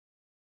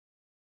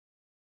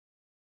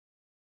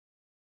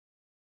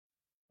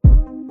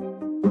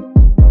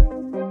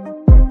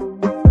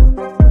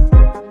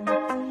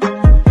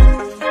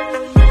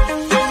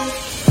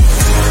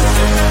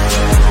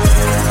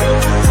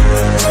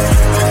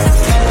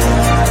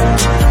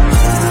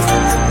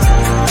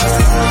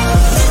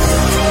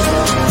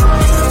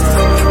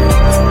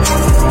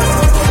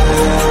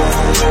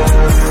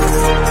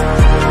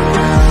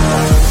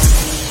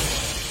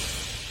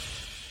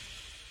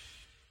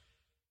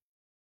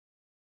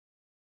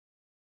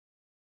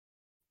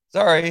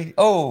Sorry.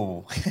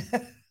 Oh,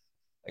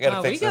 I got to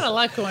Wow, we fix got this. a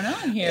lot going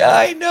on Yeah, here.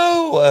 I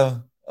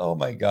know. Oh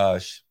my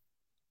gosh.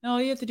 No,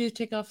 all you have to do is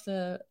take off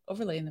the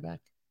overlay in the back.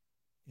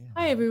 Yeah,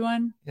 Hi,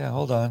 everyone. yeah,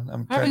 hold on.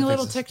 I'm We're trying having to a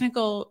fix this.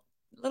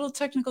 little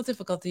technical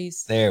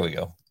difficulties. There we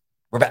go.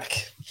 We're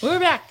back. We're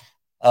back.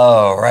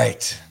 All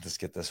right. Let's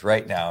get this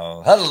right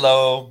now.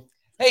 Hello.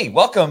 Hey,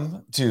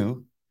 welcome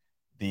to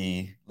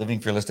the Living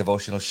Fearless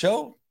Devotional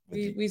Show with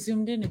you. We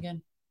zoomed in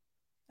again.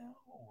 No,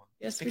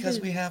 it's Yes, we because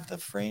did. we have the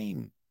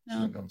frame.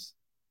 No, It's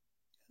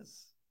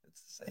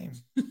the same.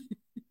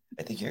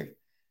 I think you're.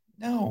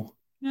 No,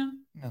 no.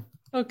 no.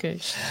 Okay.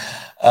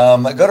 Go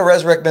to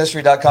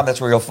resurrectministry.com. That's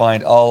where you'll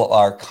find all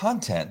our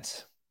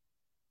content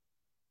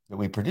that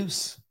we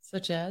produce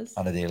Such as?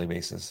 on a daily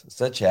basis,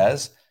 such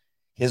as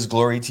His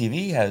Glory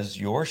TV has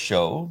your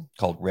show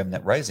called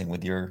Remnant Rising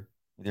with your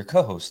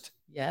co-host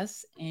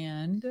Yes,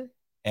 and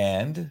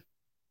and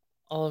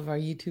all of our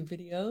YouTube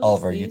all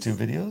of videos, our YouTube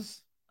these videos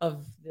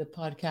of the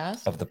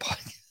podcast, of the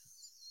podcast.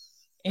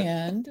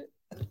 and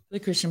the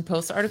Christian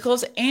Post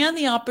articles, and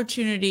the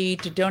opportunity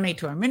to donate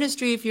to our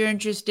ministry if you're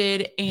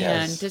interested, and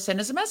Yes, to send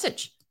us a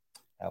message.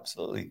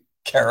 absolutely.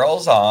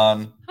 Carol's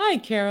on. Hi,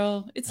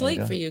 Carol. It's How you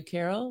late for doing? you,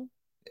 Carol.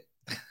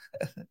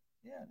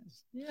 Yeah.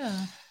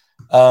 Yeah.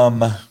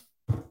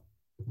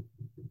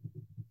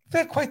 We've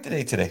had quite the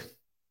day today.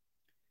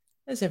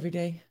 As every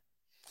day.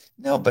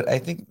 No, but I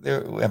think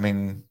there. I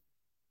mean,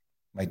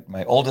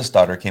 my oldest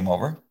daughter came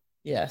over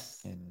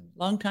Yes. and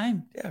Long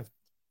time. yeah,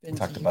 Been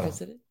talked since you about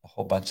visited. a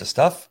whole bunch of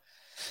stuff.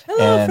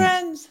 Hello, And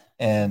friends.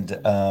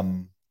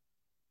 and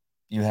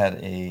you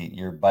had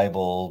your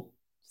Bible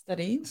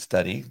Study.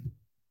 study,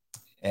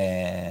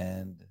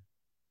 and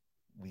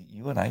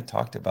you and I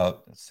talked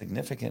about a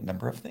significant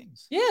number of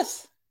things.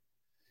 Yes.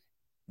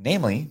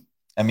 Namely,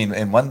 I mean,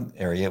 in one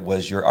area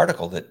was your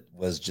article that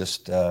was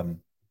just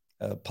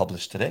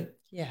published today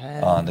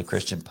on the Yes.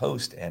 Christian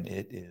Post, and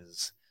it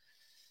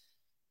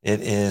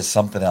is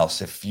something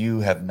else. If you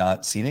have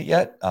not seen it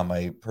yet on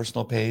my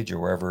personal page or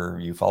wherever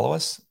you follow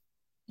us,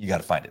 you got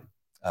to find it.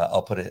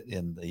 I'll put it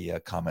in the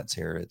comments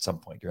here at some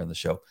point during the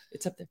show.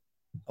 It's up there.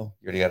 Oh,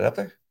 you already got it up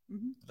there?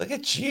 Mhm. Look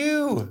at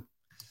you.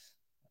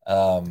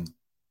 Um,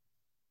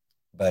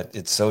 but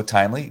it's so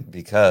timely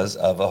because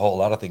of a whole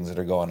lot of things that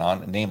are going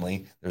on.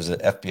 Namely, there's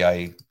an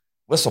FBI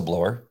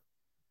whistleblower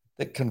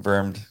that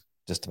confirmed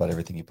just about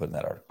everything you put in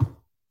that article.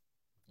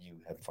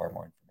 You have far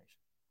more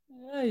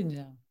information. I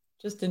know.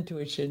 Just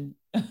intuition.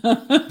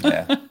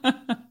 Yeah.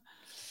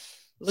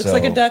 Looks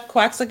like a So, duck,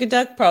 quacks like a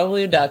duck,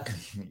 probably a duck.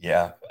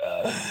 yeah.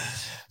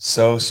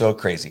 So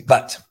crazy.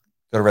 But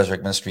go to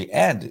Resurrect Ministry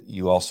and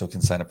you also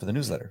can sign up for the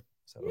newsletter.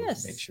 So make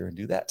Yes. sure and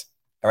do that.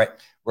 All right.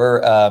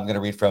 We're going to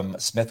read from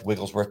Smith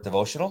Wigglesworth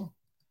Devotional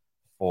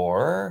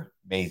for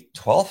May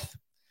 12th.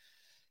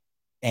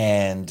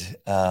 And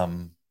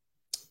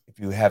if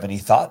you have any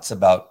thoughts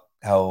about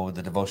how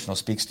the devotional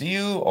speaks to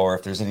you, or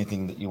if there's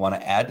anything that you want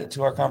to add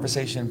to our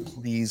conversation,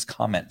 please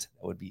comment.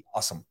 That would be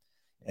awesome.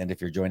 And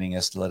if you're joining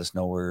us, let us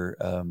know where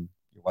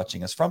you're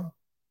watching us from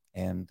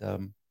and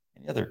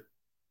any other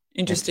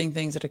Interesting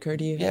things that occur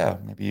to you. yeah,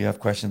 maybe you have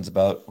questions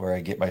about where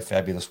I get my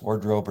fabulous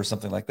wardrobe or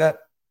something like that.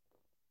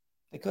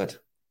 They could.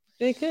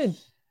 They could.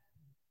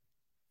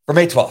 For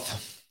May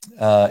 12th,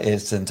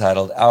 it's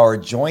entitled Our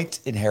Joint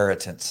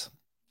Inheritance.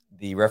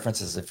 The reference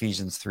is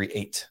Ephesians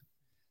 3:8.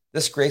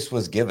 This grace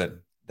was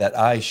given that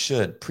I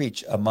should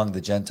preach among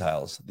the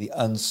Gentiles the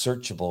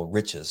unsearchable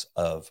riches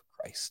of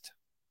Christ.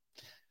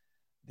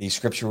 The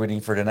scripture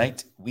reading for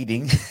tonight,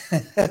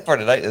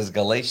 is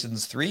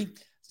Galatians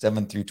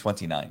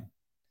 3:7-29.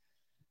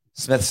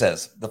 Smith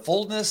says, the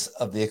fullness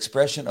of the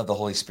expression of the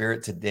Holy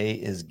Spirit today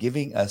is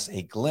giving us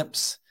a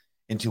glimpse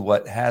into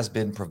what has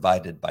been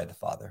provided by the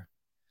Father.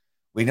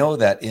 We know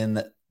that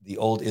in the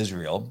old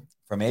Israel,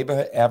 from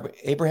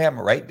Abraham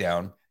right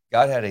down,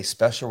 God had a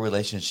special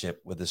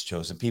relationship with his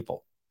chosen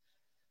people.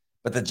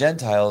 But the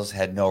Gentiles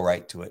had no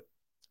right to it.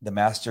 The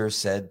master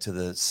said to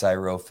the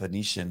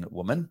Syrophoenician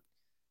woman,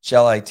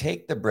 shall I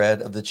take the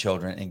bread of the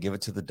children and give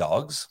it to the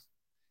dogs?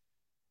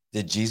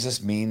 Did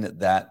Jesus mean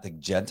that the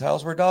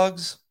Gentiles were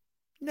dogs?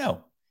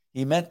 No,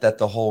 he meant that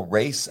the whole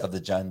race of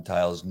the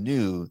Gentiles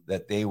knew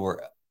that they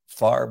were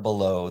far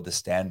below the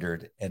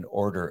standard and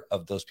order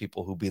of those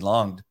people who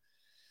belonged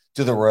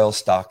to the royal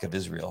stock of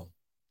Israel.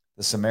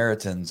 The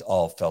Samaritans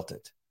all felt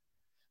it.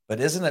 But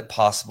isn't it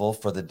possible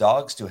for the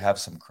dogs to have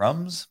some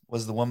crumbs?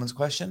 Was the woman's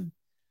question.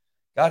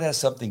 God has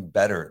something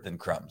better than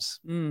crumbs.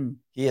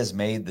 He has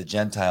made the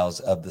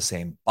Gentiles of the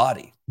same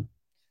body,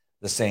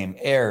 the same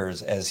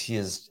heirs as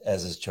his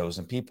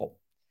chosen people.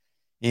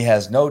 He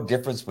has no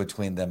difference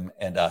between them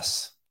and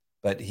us,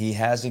 but he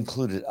has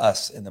included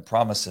us in the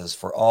promises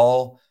for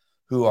all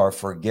who are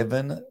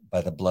forgiven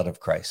by the blood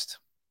of Christ.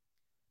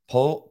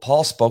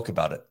 Paul spoke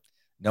about it,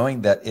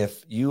 knowing that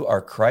if you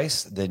are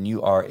Christ, then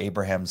you are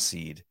Abraham's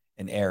seed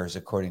and heirs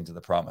according to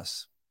the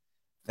promise.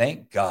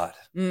 Thank God.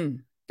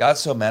 God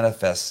so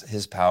manifests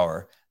his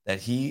power that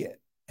he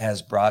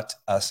has brought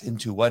us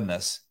into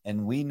oneness,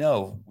 and we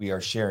know we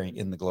are sharing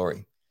in the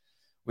glory.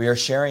 We are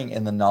sharing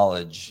in the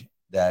knowledge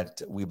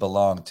that we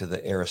belong to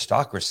the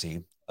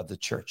aristocracy of the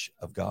church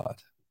of God.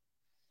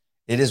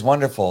 It is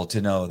wonderful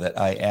to know that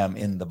I am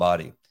in the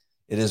body.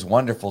 It is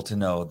wonderful to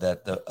know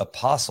that the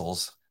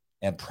apostles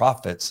and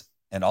prophets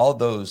and all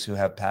those who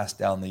have passed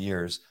down the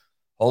years,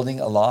 holding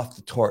aloft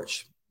the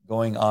torch,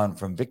 going on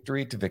from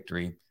victory to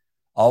victory,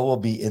 all will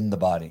be in the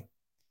body.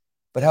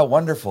 But how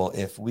wonderful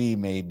if we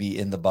may be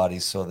in the body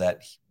so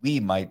that we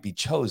might be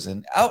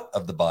chosen out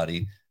of the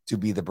body to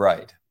be the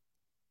bride.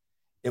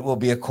 It'll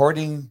be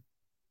according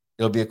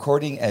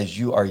as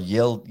you are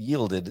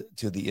yielded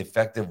to the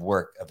effective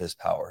work of his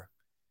power.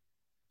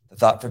 The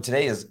thought for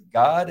today is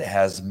God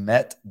has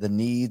met the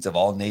needs of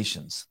all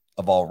nations,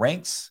 of all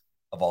ranks,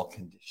 of all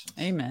conditions.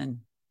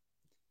 Amen.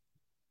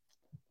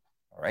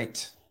 All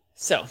right.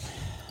 So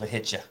what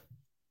hit you?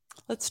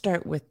 Let's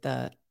start with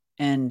the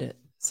end.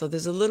 So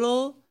there's a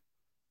little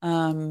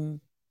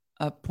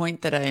a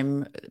point that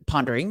I'm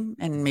pondering,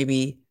 and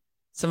maybe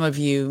some of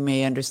you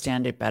may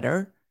understand it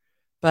better,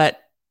 but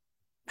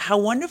how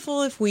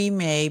wonderful if we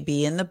may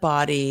be in the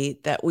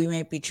body, that we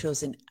may be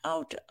chosen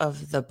out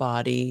of the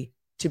body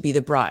to be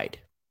the bride.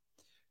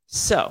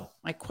 So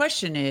my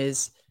question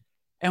is,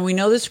 and we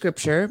know the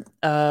scripture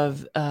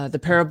of the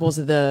parables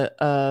of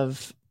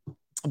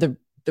the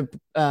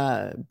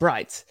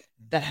brides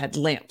that had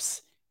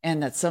lamps,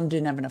 and that some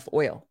didn't have enough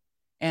oil.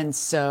 And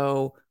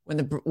so when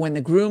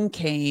the groom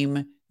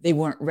came, they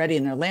weren't ready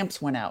and their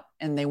lamps went out,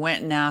 and they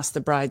went and asked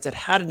the brides that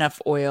had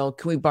enough oil,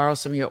 can we borrow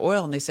some of your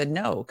oil? And they said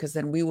no, because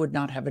then we would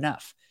not have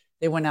enough.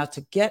 They went out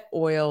to get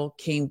oil,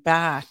 came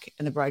back,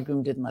 and the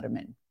bridegroom didn't let them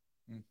in.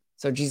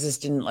 So Jesus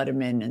didn't let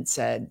them in and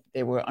said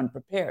they were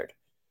unprepared.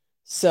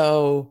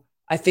 So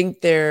I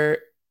think and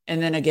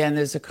then again,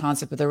 there's a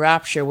concept of the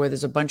rapture where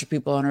there's a bunch of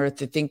people on earth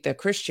that think they're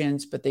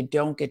Christians, but they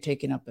don't get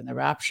taken up in the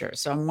rapture.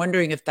 So I'm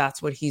wondering if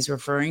that's what he's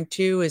referring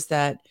to, is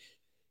that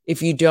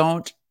if you're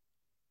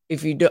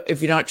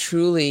not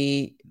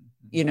truly,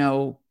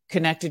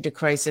 connected to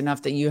Christ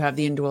enough that you have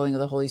the indwelling of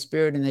the Holy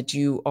Spirit and that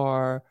you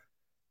are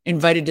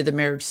invited to the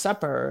marriage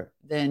supper,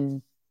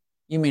 then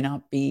you may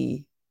not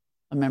be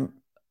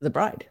the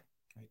bride.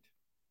 Right.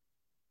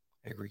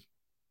 I agree.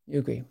 You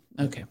agree?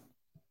 Okay.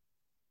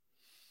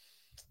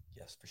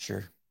 Yes, for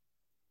sure.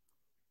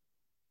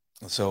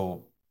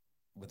 So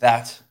with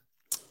that,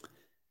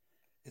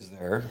 is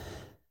there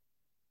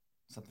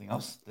something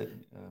else that...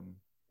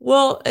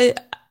 Well,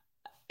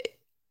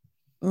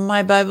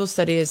 my Bible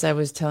study, as I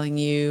was telling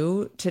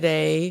you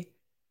today,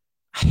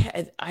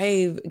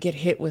 I get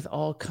hit with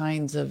all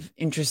kinds of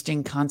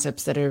interesting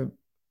concepts that are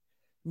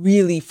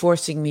really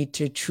forcing me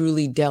to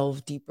truly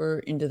delve deeper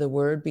into the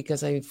word,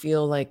 because I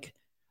feel like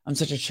I'm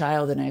such a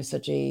child and I have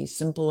such a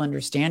simple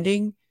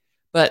understanding.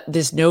 But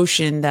this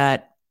notion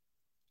that,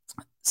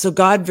 so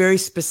God very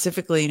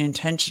specifically and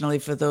intentionally,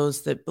 for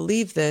those that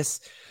believe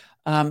this,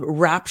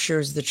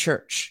 raptures the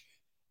church.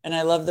 And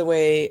I love the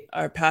way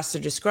our pastor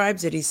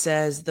describes it. He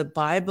says the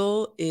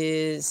Bible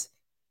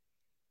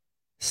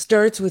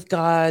starts with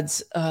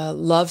God's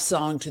love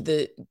song to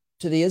the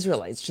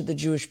Israelites, to the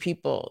Jewish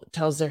people. It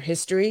tells their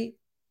history,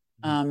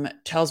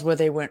 tells where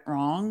they went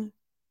wrong,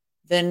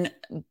 then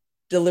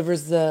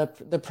delivers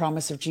the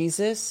promise of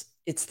Jesus.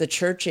 It's the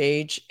church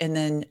age, and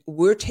then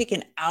we're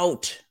taken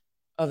out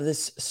of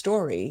this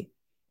story,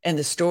 and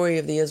the story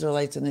of the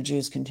Israelites and the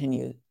Jews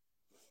continue.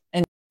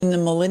 In the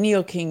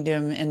millennial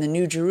kingdom and the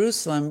New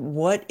Jerusalem,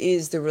 what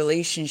is the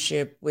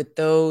relationship with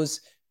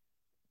those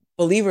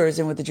believers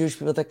and with the Jewish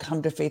people that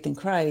come to faith in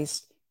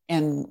Christ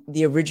and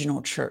the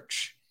original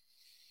church?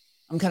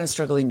 I'm kind of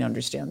struggling to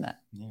understand that.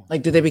 Yeah.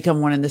 Like, do they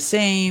become one and the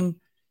same?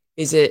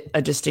 Is it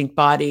a distinct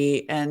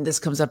body? And this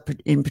comes up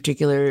in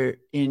particular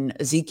in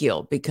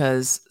Ezekiel,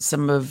 because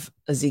some of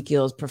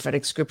Ezekiel's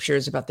prophetic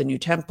scriptures about the new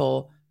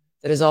temple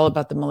that is all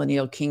about the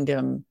millennial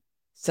kingdom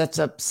sets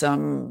up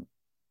some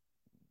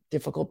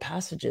difficult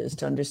passages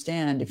to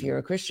understand if you're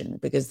a Christian,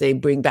 because they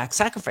bring back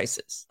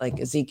sacrifices. Like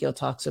Ezekiel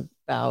talks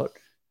about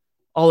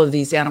all of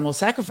these animal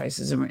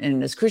sacrifices.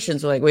 And as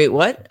Christians, we're like, wait,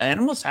 what?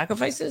 Animal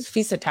sacrifices?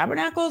 Feast of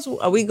Tabernacles?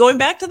 Are we going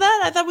back to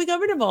that? I thought we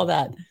got rid of all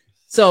that.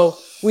 So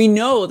we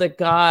know that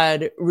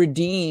God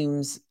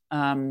redeems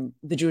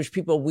the Jewish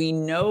people. We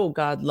know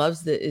God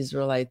loves the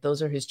Israelite.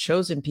 Those are his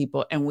chosen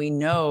people. And we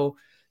know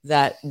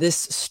that this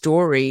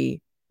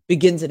story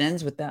begins and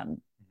ends with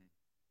them.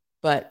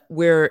 But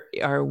where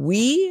are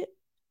we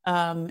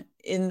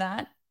in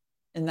that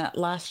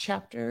last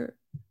chapter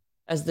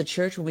as the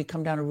church when we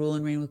come down to rule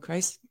and reign with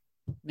Christ?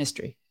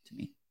 Mystery to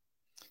me.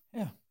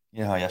 Yeah.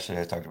 You know how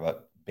yesterday I talked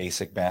about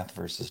basic math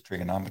versus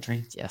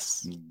trigonometry?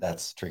 Yes.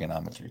 That's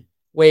trigonometry.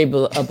 Way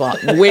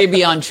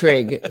beyond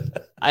trig.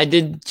 I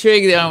did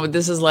trig.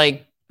 This is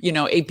like,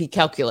 AP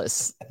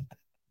calculus.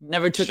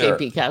 Never took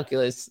AP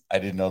calculus. I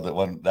didn't know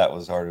that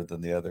was harder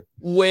than the other.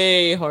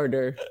 Way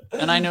harder.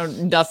 And I know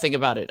nothing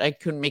about it. I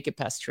couldn't make it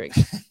past trig.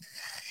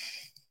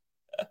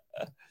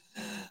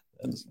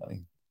 That's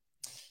funny.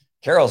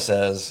 Carol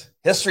says,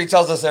 history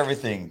tells us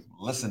everything.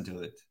 Listen to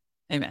it.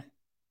 Amen.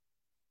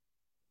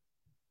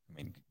 I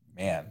mean,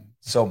 man,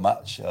 so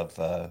much of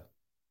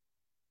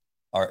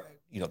our,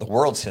 the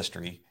world's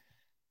history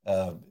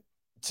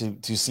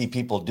to see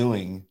people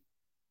doing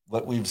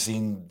what we've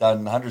seen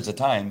done hundreds of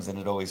times, and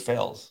it always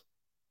fails.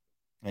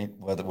 Right?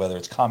 Whether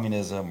it's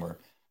communism or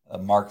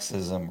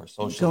Marxism or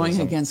socialism, going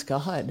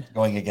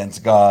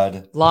against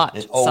God, Lot,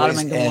 it always Sodom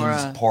and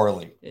Gomorrah ends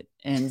poorly. It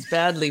ends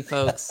badly,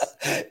 folks.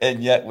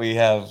 And yet we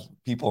have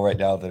people right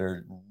now that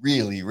are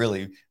really,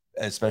 really,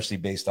 especially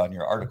based on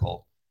your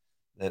article,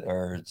 that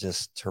are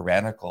just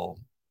tyrannical,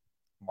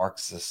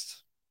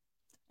 Marxist.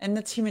 And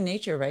that's human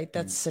nature, right?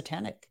 That's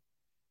satanic.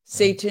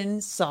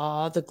 Satan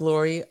saw the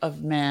glory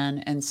of man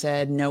and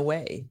said, no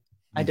way,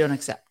 I don't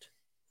accept.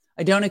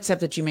 I don't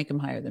accept that you make him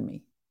higher than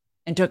me.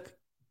 And took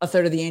a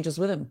third of the angels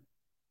with him.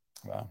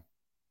 Wow.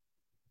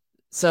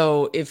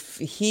 So if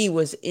he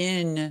was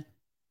in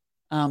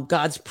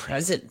God's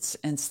presence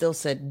and still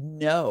said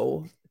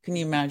no, can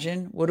you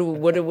imagine what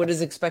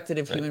is expected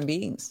of human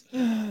beings?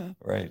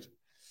 Right.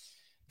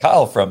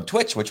 Kyle from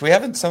Twitch, which we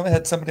haven't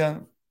had somebody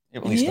on.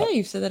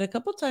 You've said that a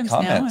couple times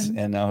now.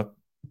 And now,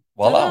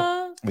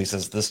 voila. He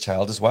says, this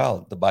child is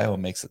wild. The bio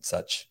makes it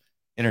such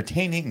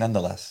entertaining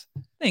nonetheless.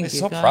 Thank it's you,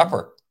 so Kyle.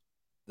 proper,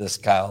 this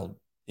Kyle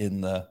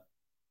in the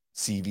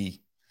CV.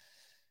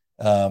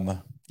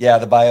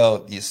 The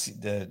bio, you see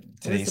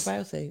today's the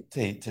bio say?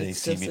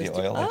 Today's CBD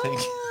oil, I think.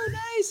 Oh,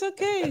 nice.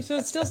 Okay. So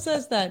it still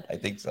says that. I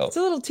think so. It's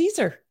a little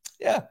teaser.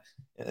 Yeah.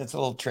 It's a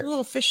little trick. A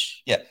little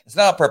fish. Yeah. It's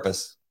not on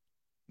purpose.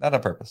 Not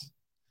on purpose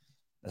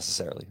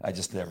necessarily. I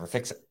just never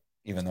fix it,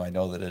 even though I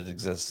know that it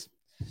exists.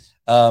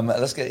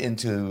 Let's get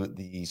into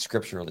the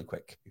scripture really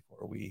quick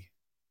before we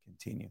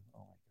continue. Oh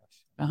my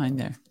gosh. Behind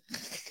there.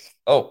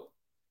 Oh.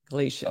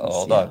 Galatians. Oh,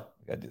 hold on.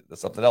 We got to do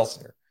something else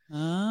here.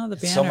 Oh, the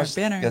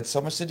banner. Got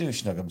so much to do,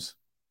 Schnuggums.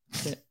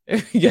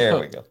 There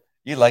we go.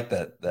 You like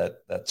that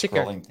Ticker.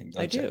 Scrolling thing,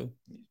 don't I do.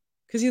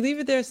 Because you leave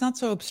it there, it's not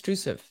so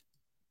obtrusive.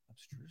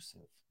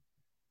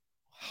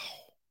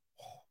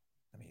 Wow.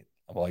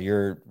 While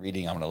you're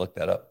reading, I'm going to look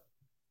that up.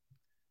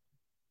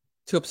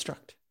 To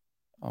obstruct.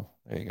 Oh,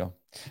 there you go.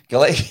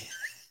 Galatians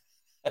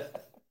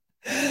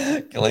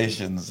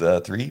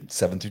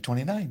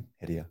 3:7-29.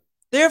 Hidea.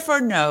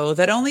 Therefore know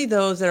that only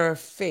those that are of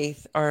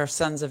faith are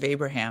sons of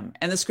Abraham.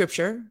 And the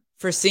scripture,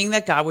 foreseeing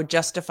that God would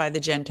justify the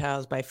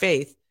Gentiles by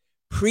faith,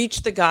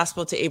 preached the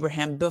gospel to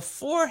Abraham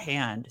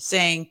beforehand,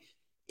 saying,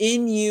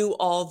 in you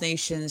all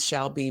nations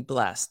shall be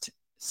blessed,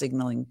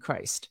 signaling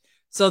Christ.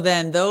 So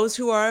then those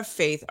who are of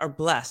faith are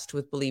blessed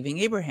with believing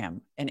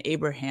Abraham. And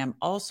Abraham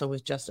also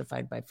was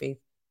justified by faith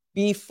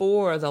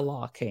before the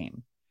law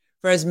came.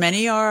 For as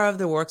many are of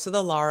the works of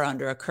the law are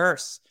under a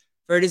curse.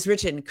 For it is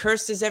written,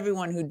 cursed is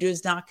everyone who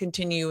does not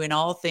continue in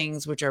all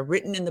things which are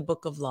written in the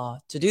book of law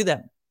to do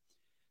them.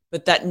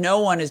 But that no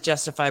one is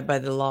justified by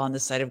the law in the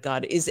sight of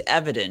God is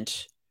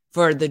evident,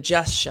 for the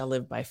just shall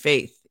live by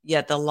faith.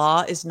 Yet the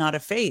law is not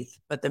of faith,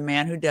 but the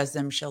man who does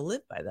them shall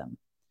live by them.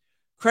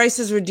 Christ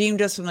has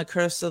redeemed us from the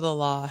curse of the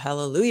law.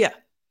 Hallelujah.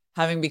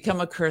 Having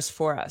become a curse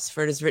for us.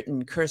 For it is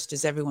written, cursed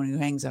is everyone who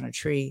hangs on a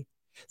tree,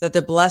 that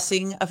the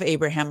blessing of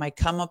Abraham might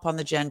come upon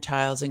the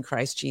Gentiles in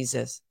Christ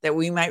Jesus, that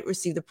we might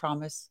receive the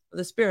promise of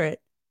the Spirit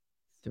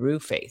through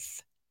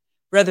faith.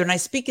 Brethren, I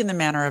speak in the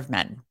manner of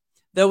men.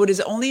 Though it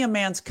is only a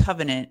man's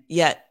covenant,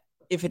 yet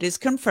if it is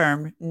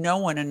confirmed, no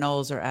one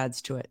annuls or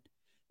adds to it.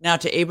 Now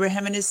to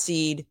Abraham and his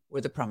seed were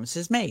the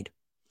promises made.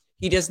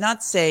 He does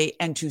not say,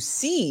 and to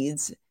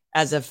seeds,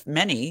 as of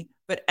many,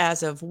 but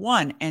as of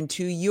one, and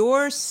to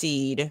your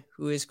seed,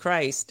 who is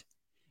Christ.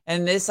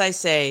 And this I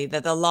say,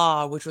 that the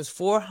law, which was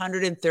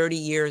 430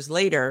 years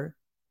later,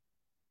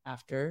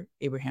 after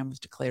Abraham was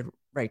declared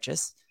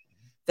righteous,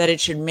 that it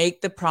should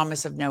make the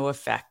promise of no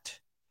effect.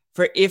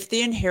 For if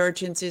the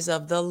inheritance is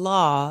of the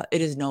law,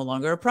 it is no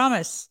longer a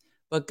promise,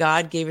 but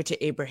God gave it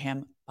to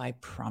Abraham by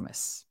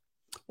promise.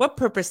 What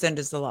purpose then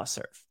does the law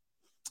serve?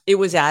 It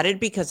was added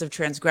because of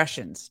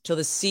transgressions, till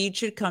the seed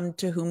should come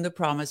to whom the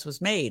promise was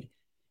made,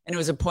 and it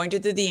was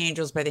appointed to the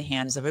angels by the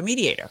hands of a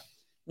mediator.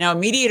 Now, a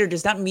mediator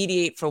does not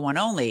mediate for one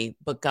only,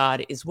 but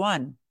God is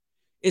one.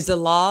 Is the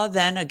law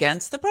then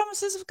against the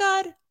promises of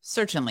God?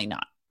 Certainly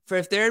not. For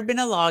if there had been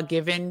a law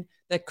given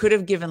that could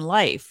have given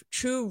life,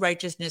 true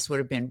righteousness would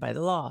have been by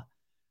the law.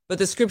 But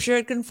the scripture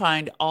had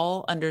confined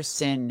all under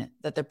sin,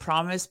 that the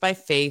promise by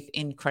faith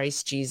in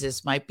Christ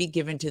Jesus might be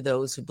given to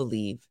those who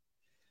believe.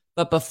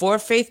 But before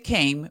faith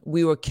came,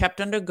 we were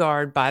kept under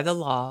guard by the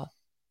law,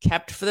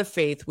 kept for the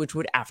faith which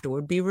would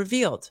afterward be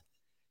revealed.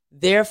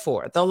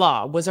 Therefore, the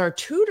law was our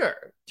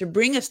tutor to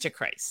bring us to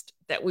Christ,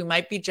 that we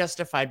might be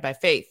justified by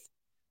faith.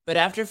 But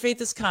after faith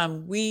has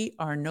come, we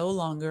are no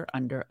longer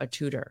under a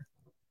tutor.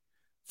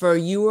 For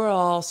you are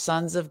all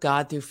sons of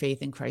God through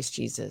faith in Christ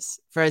Jesus.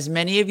 For as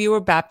many of you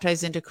were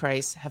baptized into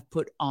Christ, have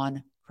put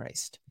on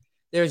Christ.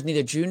 There is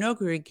neither Jew nor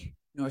Greek,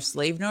 nor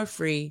slave nor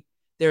free.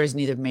 There is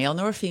neither male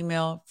nor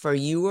female, for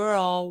you are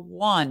all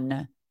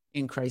one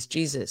in Christ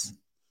Jesus.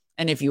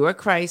 And if you are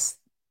Christ,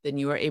 then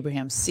you are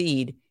Abraham's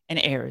seed and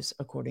heirs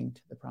according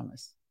to the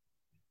promise.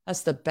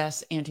 That's the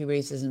best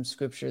anti-racism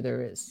scripture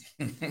there is.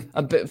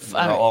 A bit, We're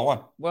all one.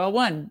 We're all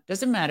one.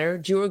 Doesn't matter,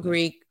 Jew or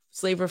Greek,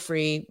 slave or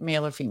free,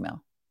 male or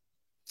female.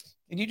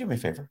 Can you do me a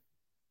favor?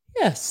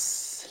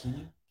 Yes.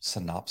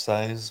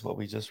 synopsize what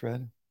we just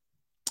read?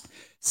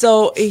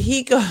 So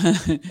he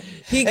goes.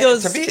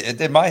 To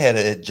me, in my head,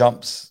 it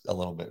jumps a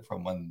little bit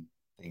from one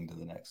thing to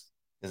the next.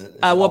 Is it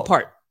What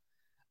part?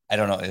 I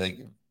don't know, like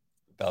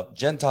about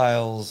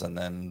Gentiles, and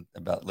then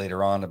about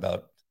later on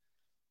about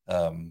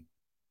the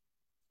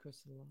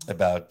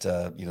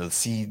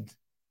seed.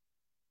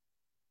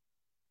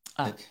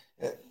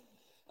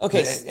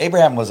 Okay.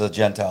 Abraham was a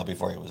Gentile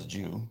before he was a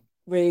Jew.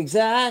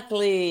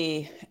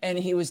 Exactly. And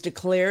he was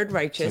declared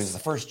righteous. So he's the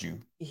first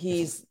Jew.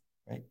 He's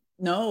right.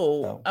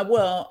 No.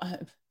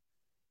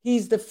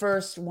 He's the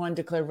first one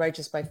declared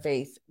righteous by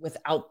faith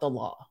without the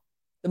law.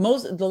 The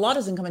law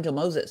doesn't come until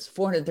Moses,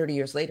 430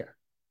 years later.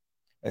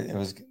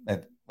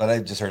 What I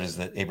just heard is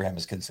that Abraham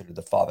is considered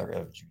the father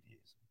of Judaism.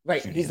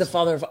 Right. He's the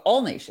father of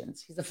all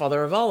nations. He's the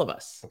father of all of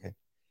us. Okay.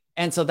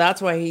 And so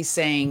that's why he's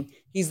saying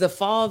he's the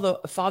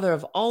father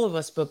of all of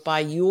us, but by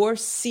your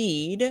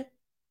seed,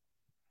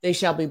 they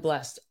shall be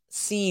blessed.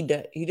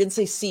 Seed. He didn't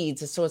say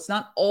seeds. So it's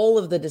not all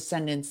of the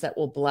descendants that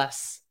will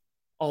bless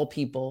all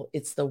people.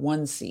 It's the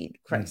one seed,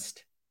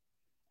 Christ.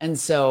 And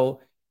so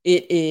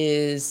this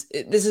is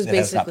basically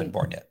has not been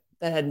born yet.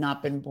 That had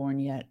not been born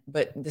yet,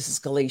 but this is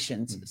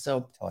Galatians.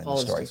 So Paul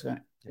is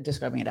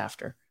describing it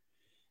after.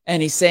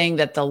 And he's saying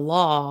that the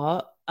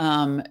law,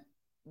 the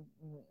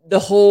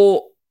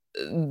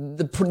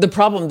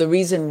problem, the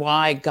reason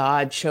why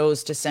God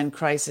chose to send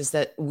Christ is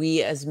that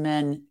we as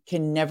men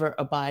can never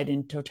abide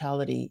in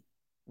totality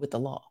with the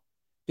law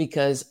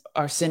because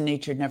our sin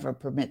nature never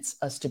permits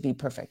us to be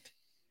perfect.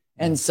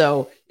 And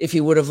so if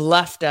he would have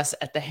left us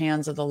at the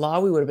hands of the law,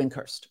 we would have been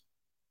cursed.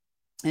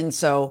 And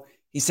so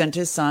he sent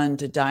his son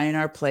to die in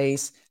our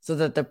place so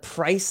that the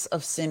price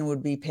of sin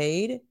would be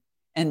paid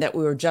and that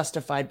we were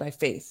justified by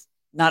faith,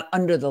 not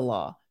under the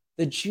law.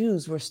 The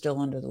Jews were still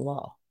under the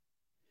law.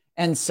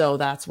 And so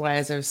that's why,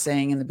 as I was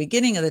saying in the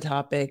beginning of the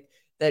topic,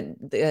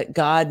 that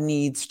God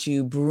needs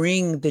to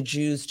bring the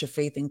Jews to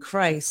faith in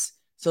Christ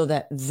so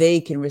that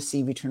they can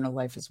receive eternal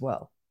life as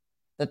well.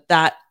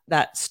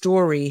 That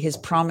story, his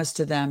promise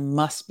to them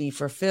must be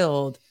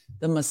fulfilled.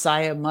 The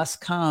Messiah must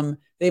come.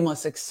 They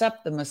must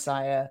accept the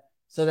Messiah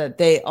so that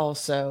they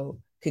also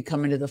could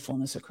come into the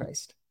fullness of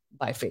Christ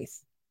by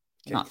faith,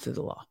 not through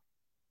the law.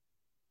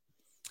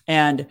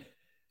 And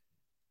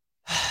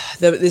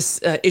this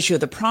issue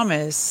of the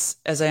promise,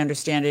 as I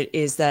understand it,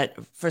 is that,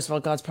 first of all,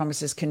 God's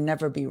promises can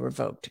never be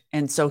revoked.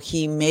 And so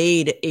he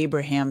made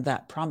Abraham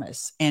that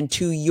promise, and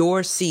to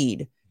your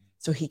seed.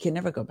 So he can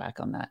never go back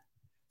on that.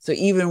 So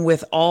even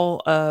with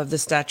all of the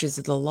statutes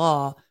of the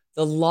law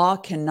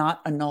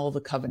cannot annul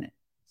the covenant.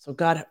 So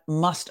God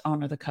must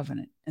honor the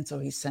covenant. And so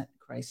he sent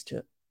Christ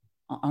to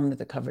honor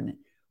the covenant.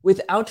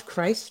 Without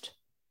Christ,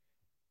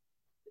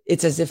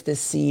 it's as if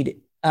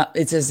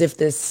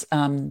this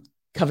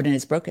covenant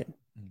is broken.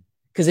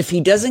 Because if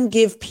he doesn't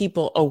give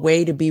people a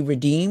way to be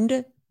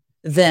redeemed,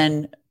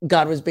 then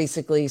God was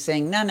basically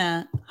saying,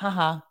 nah,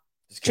 haha,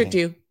 tricked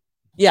you.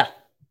 Yeah,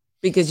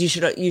 because you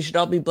should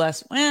all be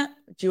blessed.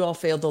 But you all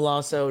failed the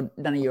law, so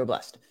none of you are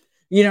blessed.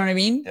 You know what I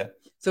mean? Yeah.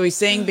 So he's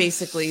saying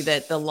basically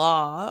that the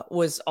law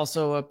was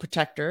also a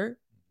protector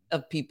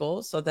of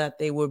people so that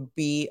they would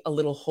be a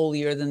little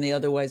holier than they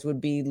otherwise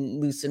would be,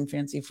 loose and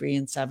fancy-free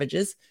and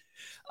savages.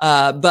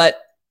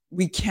 But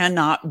we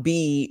cannot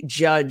be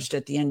judged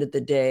at the end of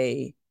the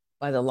day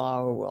by the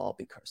law, or we'll all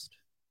be cursed.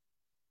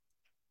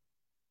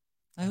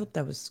 I hope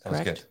that was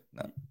correct. That was good.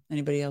 No.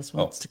 Anybody else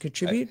wants to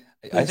contribute?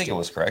 I think it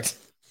was correct.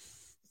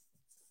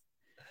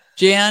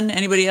 Jan,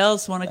 anybody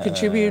else want to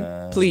contribute?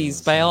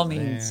 Please, by all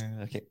means.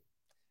 Okay.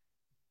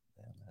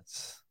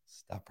 Let's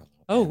stop.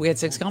 We had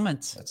 6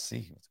 comments. Let's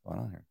see what's going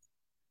on here.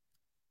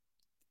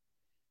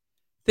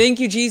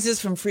 Thank you,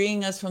 Jesus, for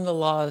freeing us from the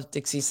law,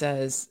 Dixie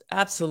says.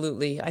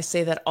 Absolutely. I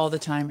say that all the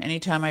time.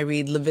 Anytime I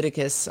read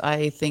Leviticus,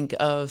 I think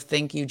of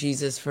thank you,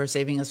 Jesus, for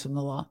saving us from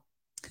the law.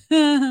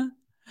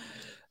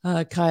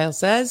 Kyle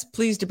says,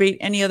 please debate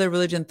any other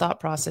religion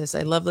thought process.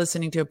 I love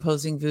listening to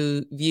opposing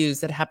views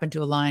that happen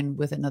to align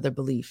with another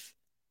belief.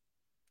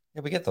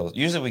 Yeah, we get those.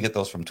 Usually we get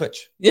those from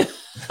Twitch. Yeah.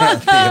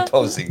 The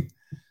opposing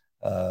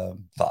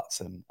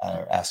thoughts and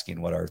asking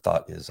what our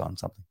thought is on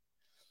something.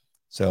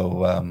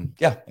 So,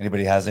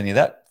 anybody has any of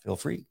that, feel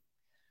free.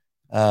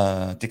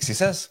 Dixie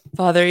says,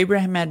 Father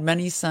Abraham had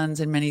many sons,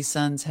 and many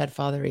sons had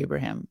Father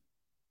Abraham.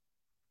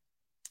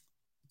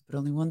 But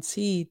only one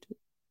seed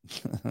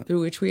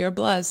through which we are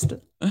blessed.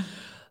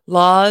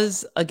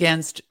 Laws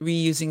against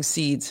reusing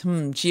seeds.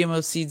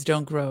 GMO seeds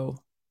don't grow.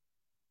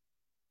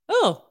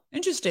 Oh,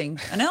 interesting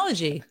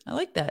analogy. I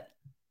like that.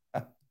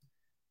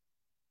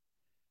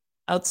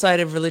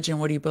 Outside of religion,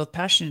 what are you both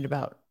passionate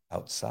about?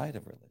 Outside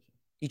of religion?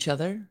 Each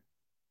other?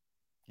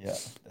 Yeah.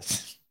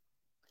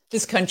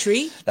 This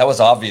country? That was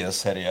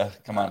obvious, Hedia.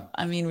 Come on.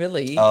 I mean,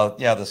 really?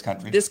 Yeah, this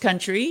country. This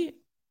country,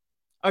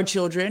 our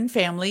children,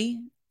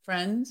 family,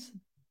 friends.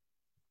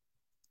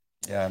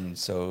 Yeah, I'm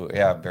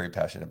very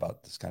passionate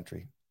about this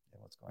country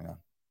and what's going on.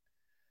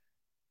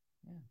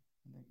 Yeah,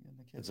 and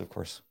the kids, of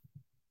course.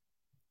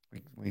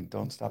 We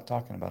don't stop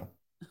talking about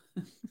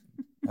them.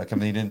 How come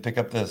they didn't pick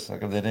up this? How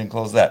come they didn't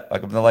close that? How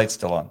come the light's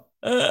still on?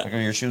 Look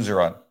at your shoes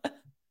are on.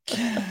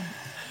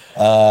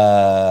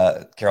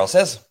 Carol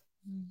says,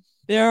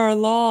 there are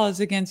laws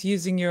against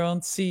using your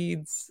own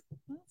seeds.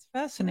 That's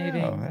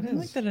fascinating. Oh, that I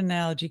like is. that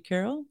analogy,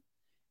 Carol.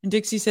 And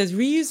Dixie says,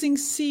 reusing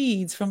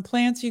seeds from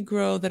plants you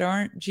grow that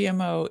aren't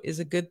GMO is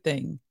a good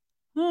thing.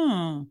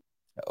 Oh,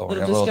 we're Little gonna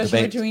have a little discussion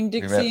debate. between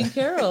Dixie and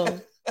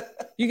Carol.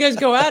 You guys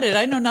go at it.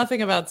 I know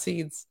nothing about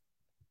seeds.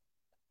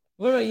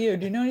 What about you?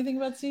 Do you know anything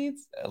about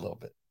seeds? A little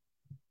bit.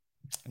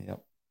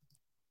 Yep.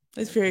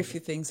 There's very few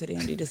things that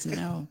Andy doesn't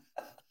know.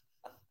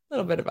 A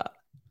little bit about.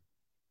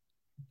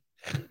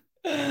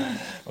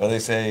 Well, they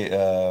say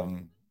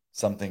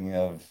something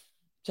of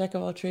Jack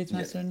of all trades,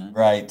 master of none.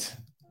 Right.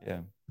 Yeah.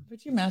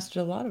 But you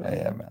mastered a lot of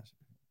them.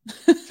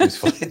 Yeah,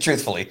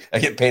 truthfully, I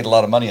get paid a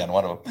lot of money on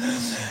one of them.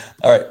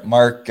 All right,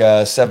 Mark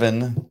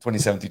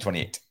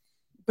 7:27-28.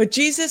 But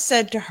Jesus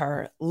said to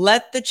her,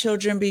 let the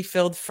children be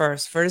filled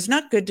first, for it is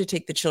not good to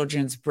take the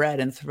children's bread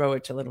and throw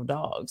it to little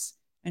dogs.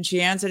 And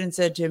she answered and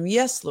said to him,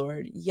 yes,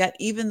 Lord, yet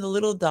even the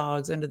little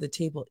dogs under the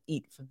table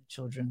eat from the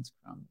children's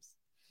crumbs.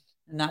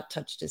 And that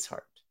touched his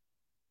heart.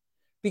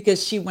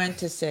 Because she went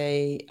to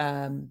say,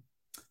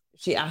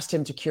 she asked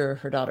him to cure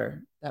her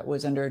daughter that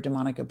was under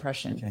demonic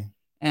oppression. Okay.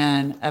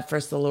 And at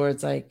first the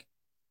Lord's like,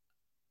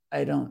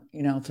 I don't,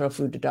 throw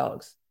food to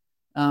dogs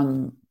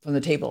from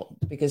the table,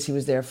 because he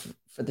was there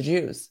for the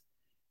Jews.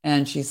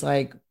 And she's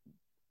like,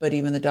 but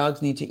even the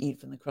dogs need to eat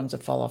from the crumbs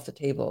that fall off the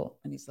table.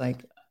 And he's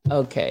like,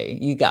 okay,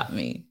 you got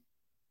me.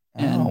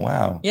 And, oh,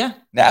 wow. Yeah.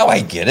 Now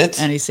I get it.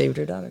 And he saved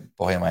her daughter.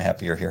 Boy, am I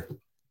happy you're here.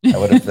 I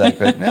would have like,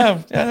 but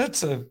no, yeah,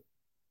 that's a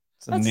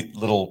neat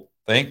little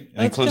thing.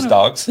 It includes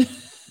dogs.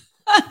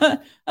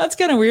 That's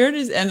kind of weird.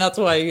 And that's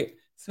why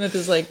Smith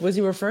is like, was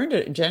he referring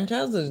to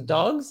Gentiles as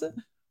dogs?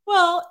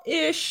 Well,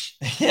 ish.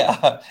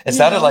 Yeah. It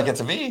sounded like it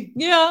to me.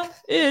 Yeah,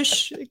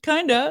 ish.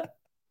 Kind of.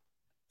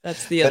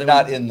 That's the other But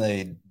not one. in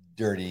the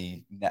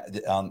dirty,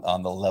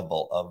 on the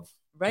level of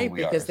right,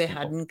 because they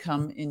hadn't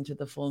come into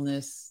the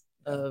fullness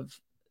of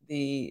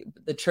the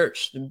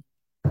church,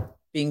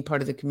 being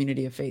part of the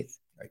community of faith.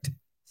 Right.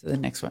 So the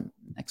next one.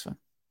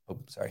 Oh,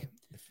 sorry.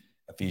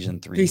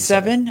 Ephesians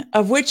 3:7,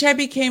 of which I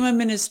became a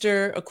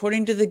minister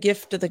according to the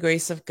gift of the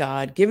grace of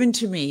God given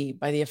to me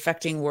by the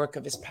effecting work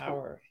of his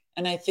power.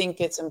 And I think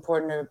it's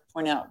important to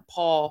point out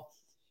Paul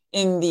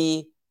in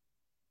the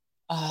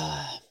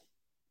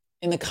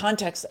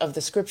context of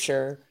the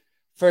scripture.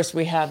 First,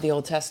 we have the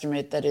Old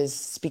Testament that is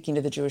speaking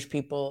to the Jewish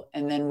people.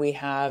 And then we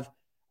have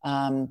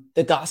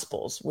the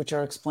Gospels, which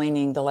are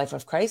explaining the life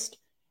of Christ.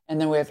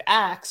 And then we have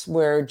Acts,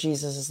 where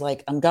Jesus is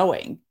like, I'm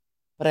going,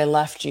 but I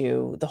left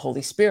you the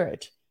Holy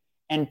Spirit.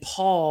 And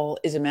Paul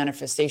is a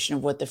manifestation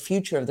of what the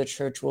future of the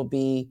church will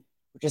be,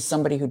 which is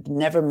somebody who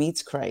never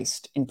meets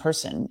Christ in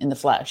person, in the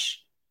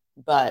flesh,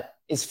 but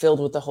is filled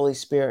with the Holy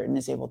Spirit and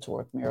is able to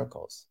work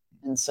miracles.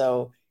 And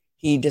so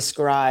he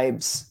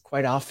describes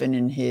quite often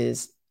in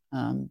his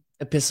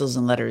epistles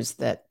and letters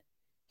that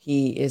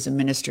he is a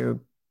minister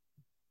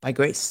by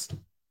grace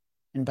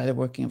and by the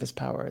working of his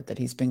power that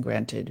he's been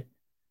granted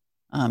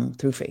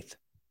through faith.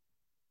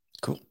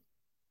 Cool.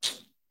 Thank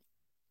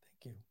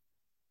you.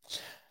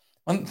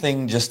 One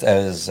thing, just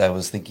as I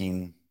was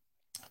thinking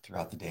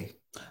throughout the day,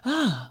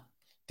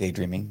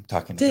 daydreaming,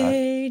 talking to God.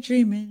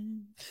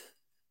 Daydreaming.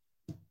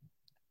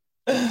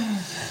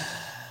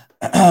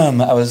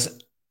 I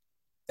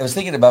was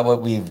thinking about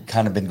what we've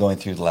kind of been going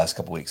through the last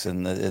couple of weeks,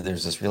 and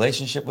there's this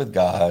relationship with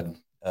God,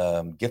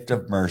 gift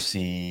of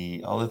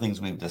mercy, all the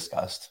things we've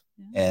discussed,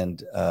 and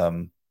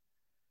the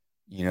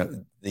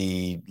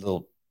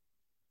little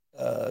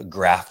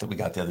graph that we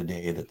got the other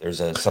day, that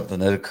there's something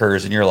that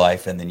occurs in your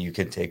life, and then you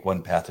could take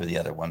one path or the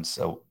other, one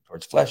so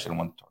towards flesh and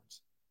one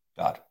towards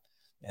God,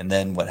 and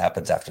then what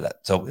happens after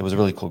that. So it was a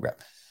really cool graph,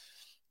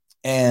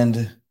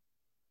 and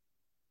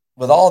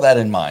with all that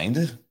in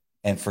mind,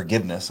 and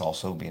forgiveness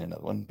also being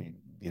another one,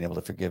 being able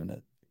to forgive,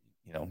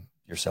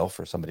 yourself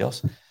or somebody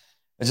else. I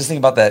was just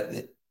thinking about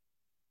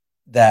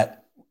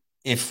that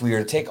if we were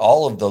to take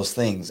all of those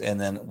things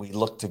and then we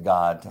look to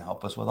God to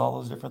help us with all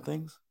those different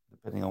things,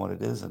 depending on what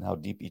it is and how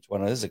deep each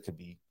one is, it could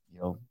be,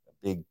 a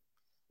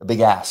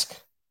big ask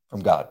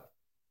from God.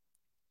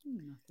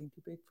 Nothing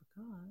too big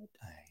for God.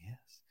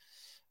 Yes.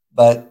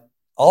 But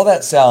all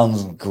that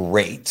sounds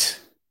great,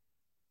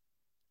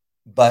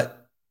 but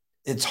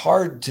it's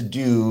hard to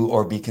do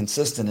or be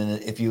consistent in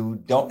it if you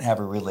don't have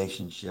a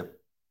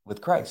relationship with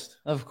Christ.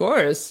 Of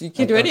course, you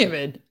can't do any of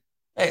it.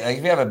 Hey, like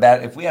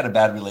if we had a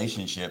bad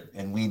relationship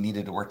and we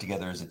needed to work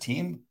together as a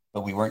team,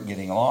 but we weren't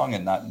getting along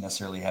and not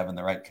necessarily having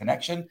the right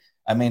connection,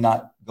 I may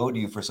not go to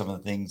you for some of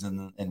the things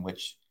in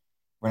which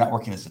we're not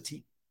working as a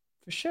team.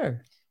 For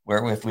sure.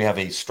 Where if we have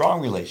a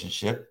strong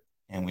relationship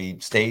and we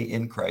stay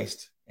in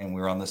Christ and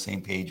we're on the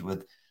same page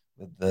with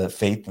the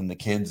faith and the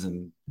kids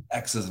and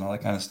exes and all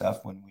that kind of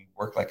stuff, when we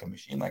work like a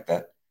machine like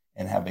that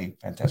and have a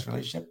fantastic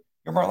relationship,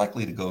 you're more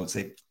likely to go and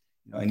say,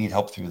 I need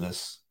help through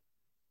this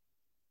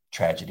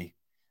tragedy.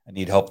 I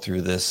need help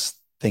through this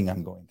thing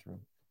I'm going through.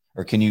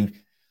 Or can you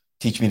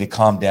teach me to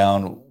calm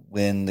down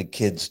when the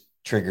kids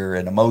trigger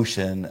an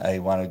emotion? I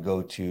want to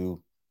go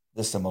to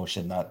this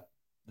emotion, not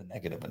the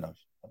negative emotion.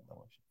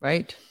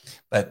 Right.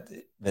 But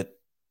that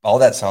all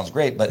that sounds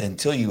great, but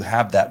until you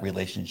have that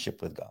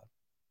relationship with God,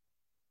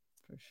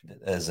 For sure.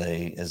 as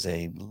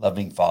a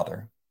loving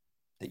Father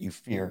that you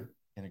fear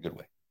in a good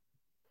way,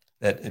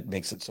 that it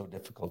makes it so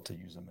difficult to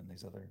use them in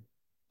these other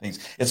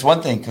things. It's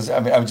one thing, because I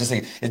mean, I would just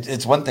say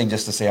it's one thing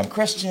just to say I'm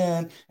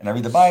Christian and I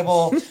read the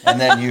Bible, and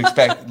then you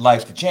expect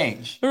life to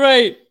change.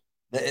 Right.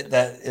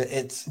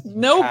 It's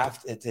Nope.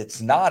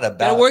 It's not Gotta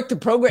about work the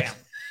program.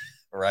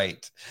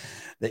 right.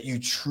 That you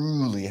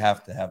truly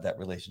have to have that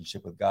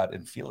relationship with God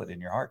and feel it in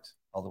your heart,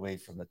 all the way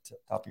from the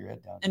top of your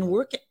head down. And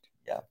work it.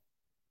 Yeah.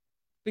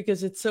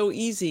 Because it's so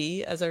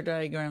easy, as our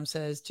diagram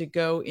says,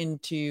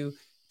 to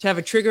have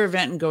a trigger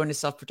event and go into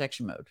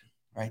self-protection mode.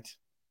 Right.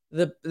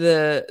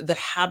 The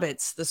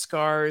habits, the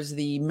scars,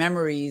 the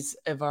memories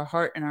of our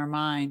heart and our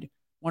mind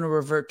want to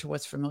revert to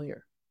what's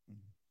familiar.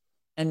 Mm-hmm.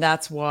 And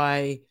that's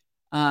why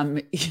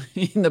in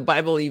the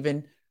Bible,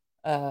 even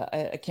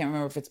I can't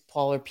remember if it's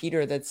Paul or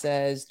Peter that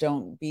says,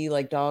 don't be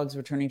like dogs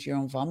returning to your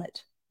own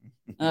vomit.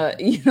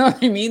 You know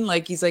what I mean?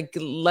 Like, he's like,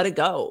 let it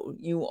go.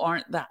 You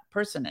aren't that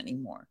person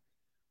anymore.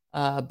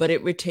 But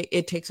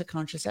it takes a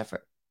conscious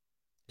effort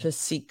to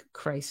seek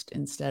Christ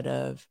instead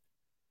of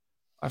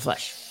our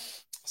flesh.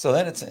 So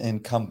then it's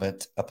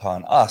incumbent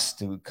upon us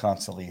to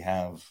constantly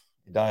have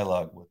a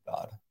dialogue with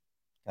God.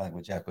 Kind of like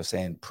what Jack was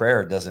saying,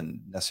 prayer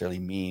doesn't necessarily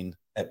mean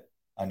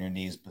on your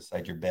knees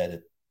beside your bed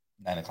at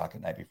 9 o'clock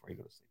at night before you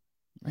go to sleep.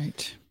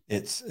 Right.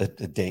 It's a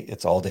day.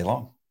 It's all day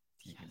long.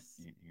 Yes.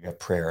 You have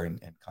prayer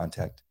and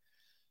contact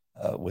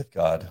with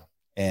God,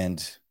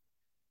 and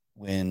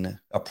when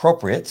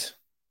appropriate,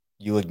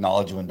 you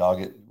acknowledge when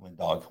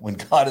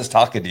God is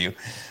talking to you.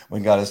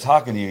 When God is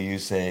talking to you, you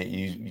say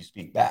you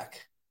speak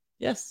back.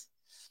 Yes.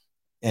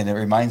 And it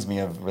reminds me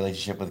of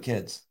relationship with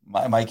kids,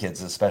 my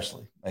kids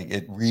especially. Like,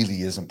 it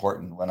really is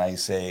important when I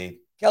say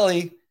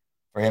Kelly,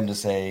 for him to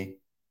say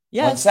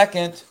yes. 1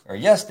 second, or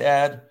yes,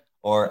 Dad,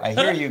 or I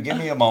hear you, give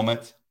me a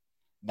moment,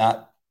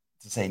 not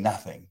to say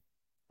nothing.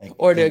 Like,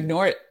 or to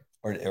ignore it.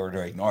 Or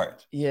to ignore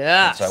it.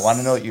 Yeah. So I want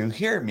to know you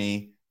hear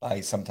me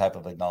by some type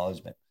of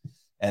acknowledgement.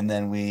 And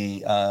then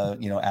we,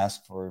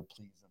 ask for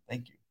please and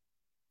thank you.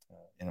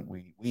 And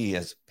we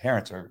as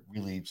parents are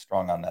really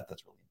strong on that.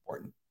 That's really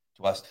important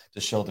to us,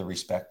 to show the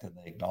respect and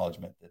the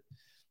acknowledgement that,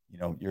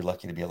 you're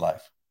lucky to be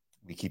alive.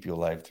 We keep you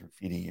alive through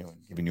feeding you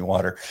and giving you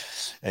water.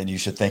 And you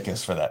should thank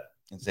us for that.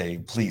 And say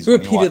please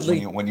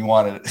repeatedly when you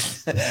want it.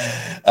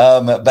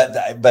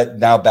 But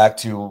now back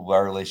to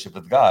our relationship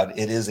with God.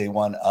 It is a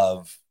one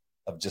of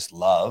just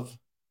love,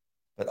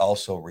 but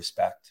also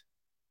respect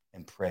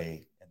and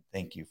pray and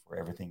thank you for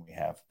everything we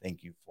have.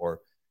 Thank you for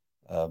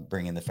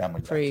bringing the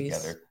family back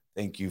together.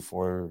 Thank you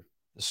for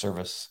the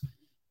service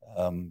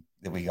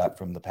that we got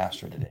from the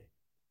pastor today.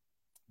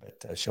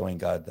 But showing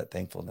God that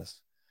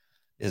thankfulness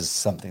is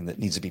something that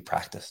needs to be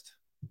practiced,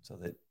 so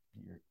that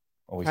you're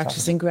always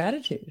practicing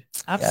gratitude.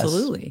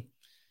 Absolutely. Yes.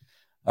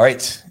 All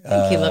right.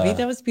 Thank you, Lovey.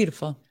 That was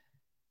beautiful.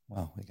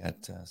 Well, we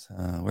got,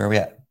 where are we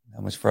at? How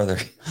much further?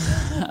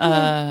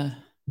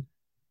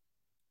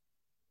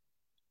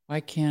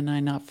 Why can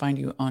I not find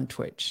you on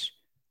Twitch?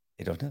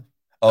 I don't know.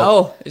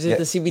 Oh, is it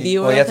the CBD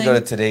oil? Well, you have to go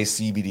to today's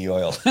CBD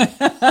oil.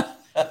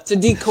 It's a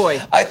decoy.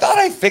 I thought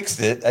I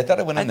fixed it. I thought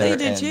I went in there. I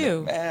did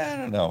too. I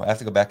don't know. I have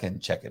to go back and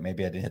check it.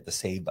 Maybe I didn't hit the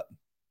save button.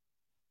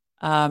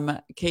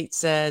 Kate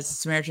says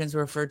Samaritans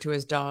were referred to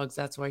as dogs.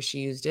 That's why she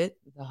used it.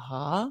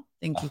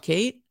 Thank you,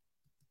 Kate.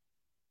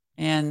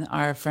 And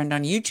our friend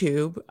on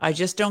YouTube, I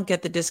just don't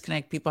get the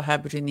disconnect people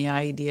have between the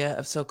idea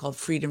of so-called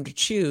freedom to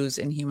choose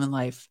in human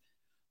life.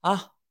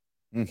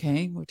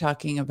 Okay. We're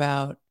talking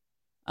about,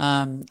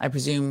 I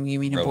presume you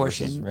mean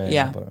abortion. Right,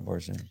 yeah.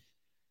 Abortion.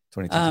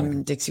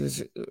 Dixie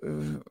was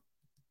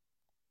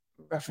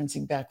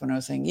referencing back when I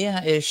was saying,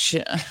 ish.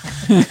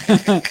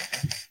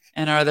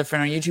 And our other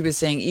friend on YouTube is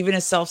saying, even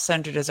as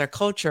self-centered as our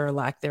culture or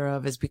lack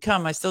thereof has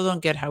become, I still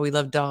don't get how we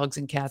love dogs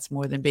and cats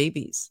more than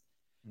babies.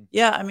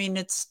 Yeah, I mean,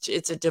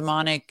 it's a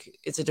demonic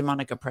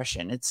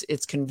oppression.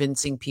 It's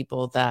convincing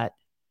people that,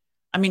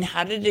 I mean,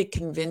 how did it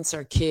convince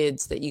our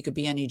kids that you could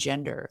be any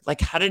gender?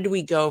 Like, how did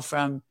we go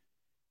from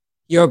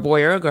you're a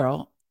boy or a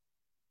girl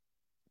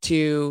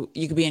to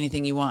you could be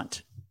anything you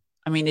want?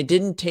 I mean, it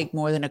didn't take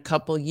more than a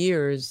couple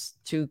years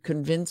to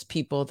convince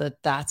people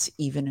that that's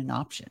even an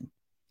option.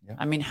 Yeah.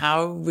 I mean,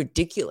 how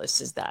ridiculous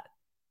is that?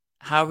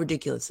 How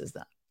ridiculous is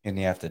that? And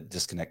you have to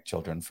disconnect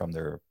children from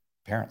their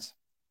parents.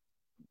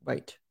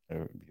 Right.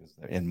 Because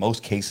in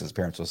most cases,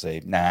 parents will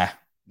say, nah,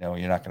 no,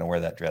 you're not going to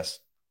wear that dress,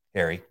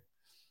 Harry.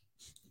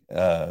 We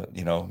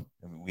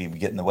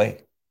get in the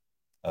way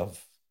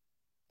of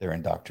their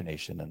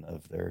indoctrination and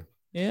of their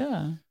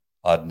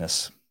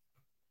oddness.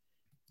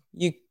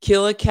 You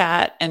kill a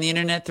cat and the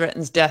internet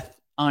threatens death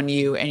on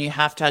you and you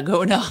have to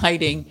go into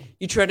hiding.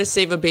 You try to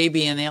save a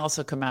baby and they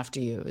also come after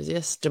you. It's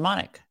just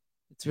demonic.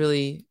 It's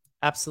really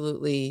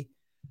absolutely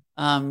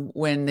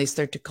when they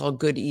start to call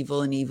good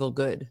evil and evil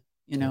good,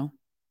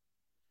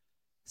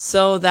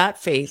 So that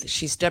faith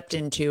she stepped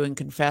into and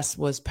confessed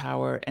was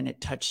power, and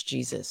it touched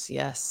Jesus.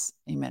 Yes.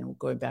 Amen.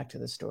 Going back to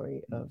the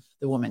story of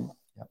the woman.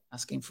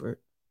 asking for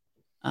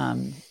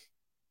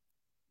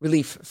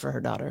relief for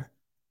her daughter.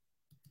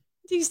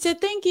 Dixie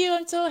said, thank you.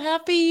 I'm so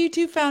happy you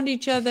two found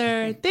each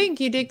other. Thank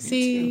you,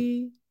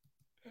 Dixie.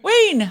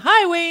 Wayne.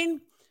 Hi,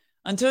 Wayne.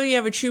 Until you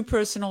have a true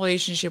personal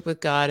relationship with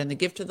God and the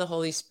gift of the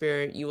Holy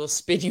Spirit, you will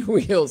spin your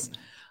wheels.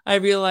 I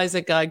realize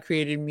that God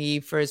created me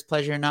for his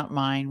pleasure, not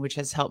mine, which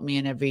has helped me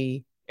in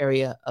every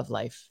area of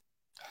life.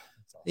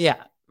 Awesome.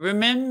 Yeah.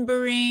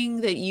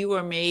 Remembering that you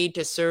are made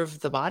to serve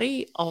the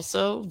body,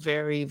 also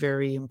very,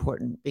 very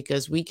important,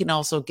 because we can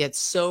also get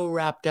so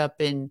wrapped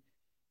up in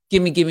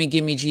give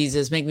me,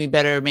 Jesus, make me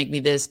better, make me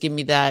this, give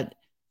me that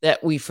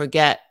we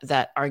forget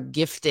that our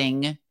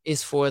gifting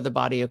is for the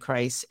body of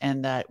Christ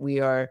and that we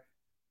are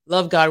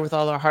love God with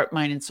all our heart,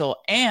 mind, and soul,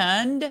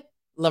 and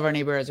love our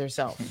neighbor as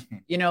ourselves.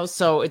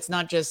 So it's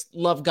not just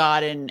love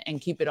God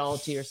and keep it all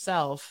to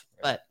yourself,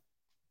 but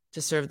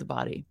to serve the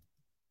body.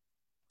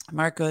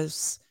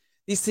 Marcos,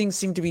 these things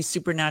seem to be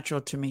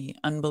supernatural to me.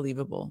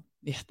 Unbelievable.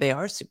 Yeah, they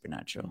are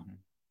supernatural.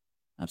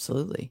 Mm-hmm.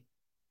 Absolutely.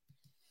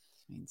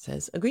 It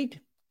says,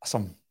 agreed.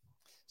 Awesome.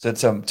 So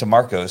to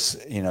Marcos,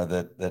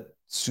 that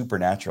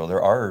supernatural,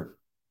 there are,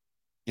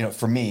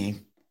 for me,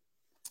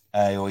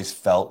 I always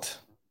felt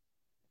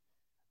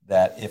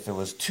that if it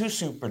was too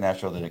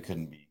supernatural, then it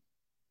couldn't be.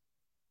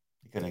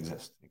 It couldn't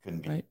exist. It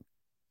couldn't be. Right.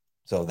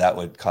 So that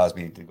would cause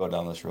me to go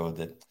down this road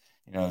that,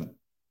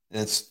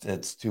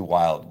 it's too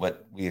wild.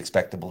 What we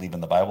expect to believe in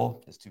the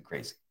Bible is too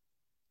crazy.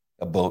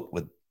 A boat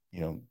with,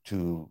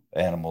 two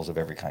animals of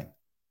every kind.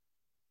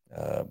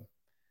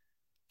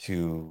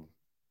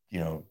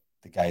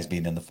 The guys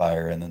being in the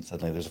fire, and then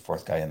suddenly there's a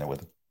fourth guy in there with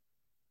them,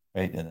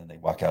 right? And then they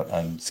walk out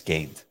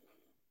unscathed.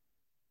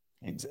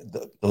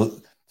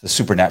 The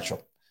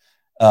supernatural.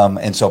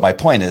 And so my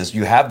point is,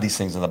 you have these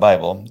things in the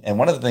Bible, and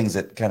one of the things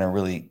that kind of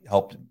really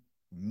helped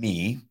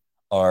me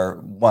are,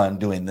 one,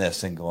 doing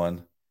this and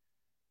going,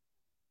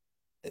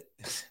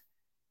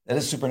 that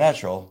is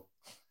supernatural.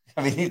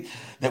 I mean,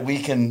 that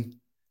I can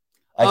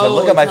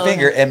look at my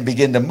finger and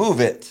begin to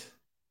move it.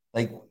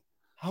 Like,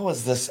 how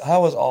is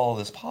all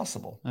this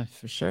possible?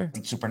 For sure.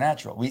 It's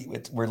supernatural.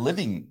 We're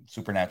living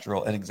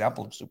supernatural, an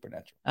example of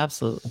supernatural.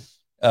 Absolutely.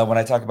 When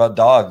I talk about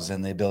dogs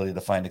and the ability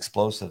to find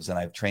explosives, and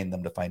I've trained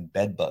them to find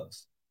bed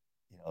bugs,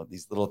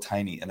 these little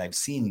tiny, and I've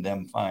seen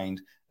them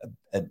find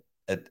a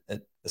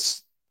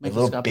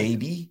little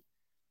baby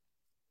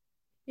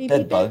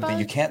bed bug that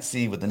you can't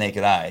see with the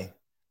naked eye,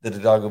 that the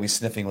dog will be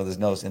sniffing with his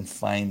nose and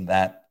find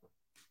that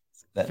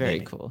very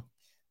baby. Cool.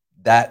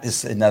 That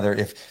is another,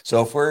 if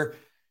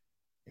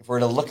we're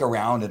to look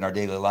around in our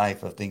daily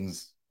life of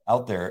things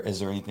out there, is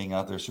there anything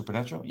out there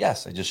supernatural?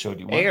 Yes, I just showed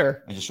you one.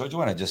 Air. I just showed you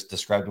one. I just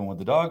described one with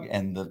the dog,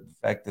 and the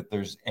fact that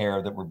there's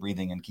air that we're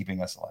breathing and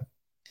keeping us alive.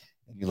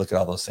 And you look at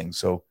all those things.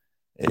 So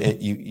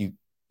you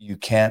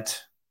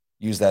can't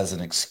use that as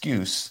an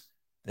excuse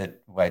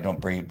that I don't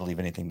believe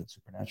anything that's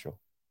supernatural.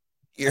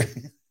 There's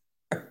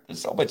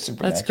so much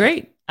supernatural. That's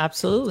great.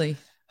 Absolutely.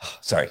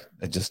 Sorry,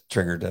 I just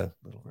triggered a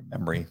little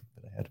memory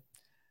that I had.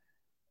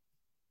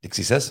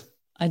 Dixie says,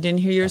 I didn't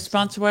hear your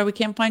response to why we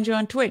can't find you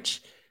on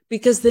Twitch,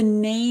 because the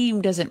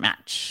name doesn't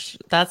match.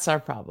 That's our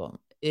problem.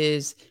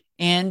 Is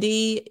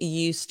Andy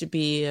used to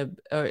be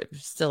or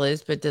still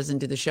is, but doesn't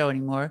do the show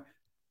anymore,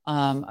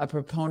 a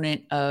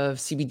proponent of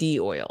CBD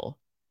oil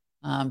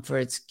for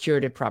its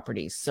curative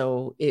properties.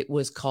 So it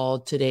was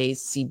called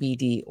today's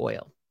CBD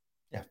oil.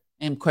 Yeah.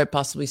 And quite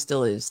possibly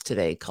still is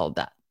today called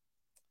that.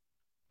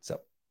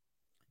 So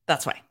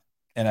that's why.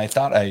 And I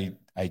thought I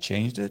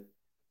changed it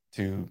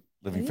to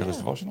Living Fearless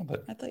Devotional,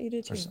 but I thought you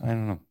did too. I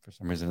don't know. For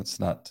some reason, it's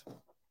not.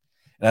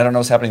 And I don't know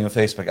what's happening with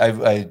Facebook.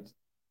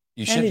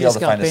 You should be able to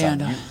find us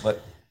on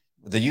but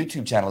the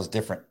YouTube channel is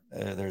different.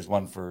 There's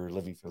one for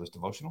Living Fearless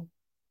Devotional,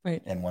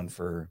 right, and one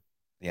for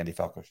the Andy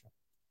Falco Show,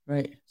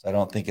 right. So I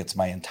don't think it's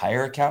my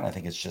entire account. I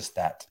think it's just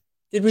that.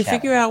 Did we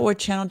figure out what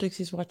channel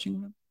Dixie's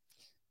watching from?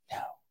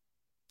 No.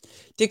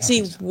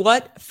 Dixie,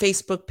 what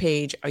Facebook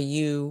page are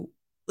you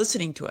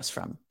listening to us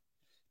from?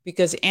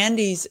 Because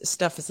Andy's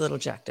stuff is a little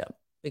jacked up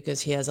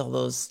because he has all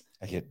those.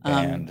 I get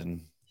banned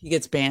and he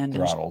gets banned,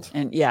 throttled,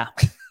 and yeah.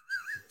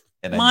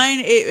 And mine,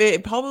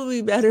 it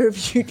probably better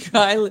if you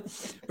try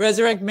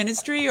Resurrect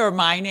Ministry or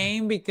my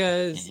name,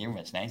 because you're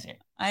much nicer.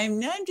 I'm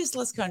just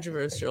less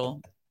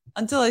controversial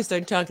until I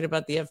start talking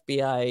about the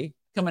FBI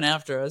coming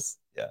after us.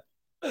 Yeah.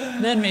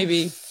 Then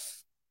maybe.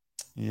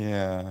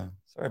 Yeah.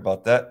 Sorry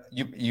about that.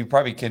 You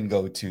probably can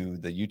go to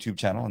the YouTube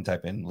channel and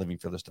type in Living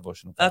Fearless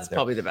Devotional. That's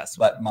probably the best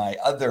one. But my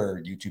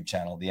other YouTube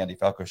channel, the Andy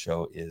Falco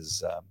Show,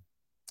 is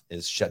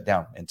shut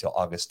down until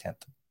August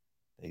 10th.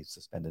 They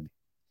suspended me.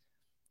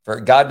 For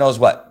God knows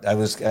what. I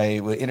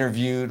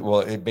interviewed,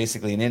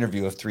 basically an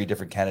interview of 3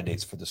 different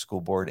candidates for the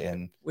school board,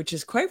 and which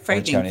is quite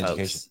frightening, folks.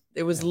 Education.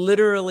 It was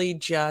literally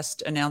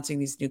just announcing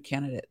these new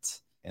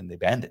candidates. And they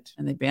banned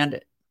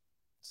it.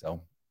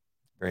 So,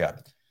 very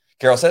odd.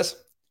 Carol says,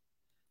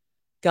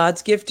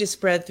 God's gift is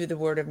spread through the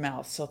word of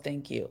mouth. So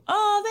thank you.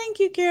 Oh, thank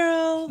you,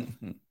 Carol.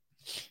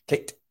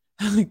 Kate.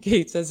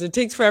 Kate says, it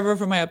takes forever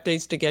for my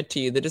updates to get to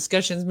you. The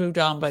discussion's moved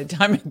on by the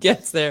time it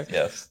gets there.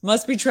 Yes.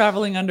 Must be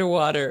traveling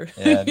underwater.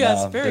 Yeah,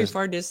 yes, no, very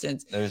far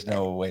distance. There's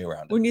no way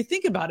around it. When you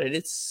think about it,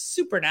 it's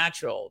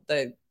supernatural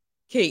that,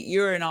 Kate,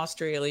 you're in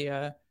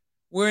Australia,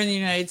 we're in the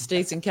United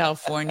States and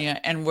California,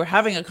 and we're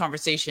having a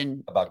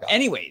conversation about God.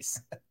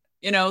 Anyways.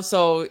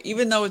 So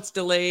even though it's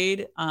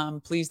delayed,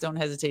 please don't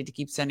hesitate to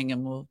keep sending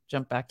them. We'll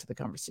jump back to the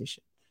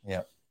conversation.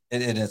 Yeah.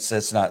 And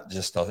it's not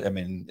just,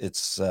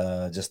 it's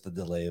just the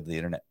delay of the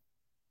internet.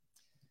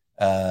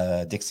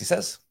 Dixie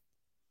says,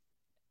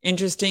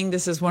 interesting.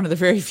 This is one of the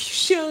very few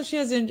shows she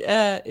has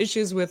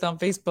issues with on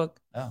Facebook.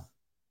 Oh,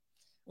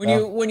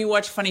 when you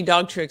watch funny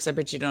dog tricks, I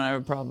bet you don't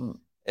have a problem.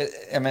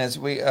 As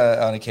we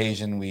on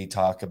occasion we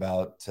talk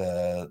about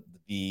the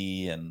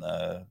V and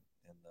the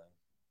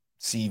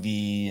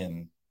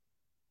CV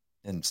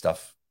and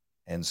stuff,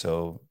 and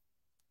so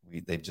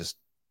they've just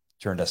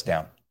turned us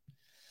down.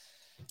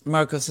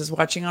 Marcos is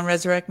watching on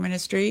Resurrect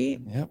Ministry.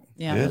 Yep.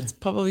 Yeah, it's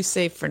probably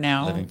safe for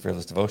now. Living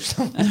Fearless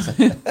Devotional.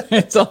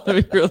 It's all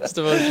Living Fearless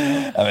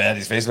Devotional.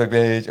 Andy's Facebook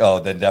page. Oh,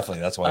 then definitely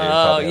that's why.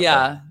 Oh,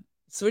 yeah.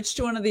 Switch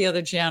to one of the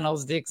other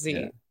channels,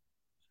 Dixie.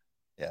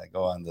 Yeah,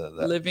 go on the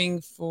Living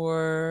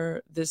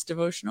for this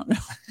devotional. No.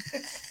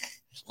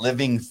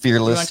 Living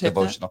Fearless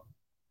Devotional.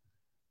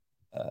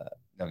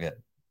 No, good.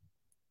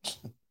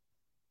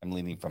 I'm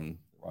leaning from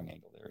the wrong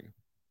angle. There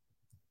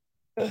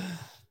we go.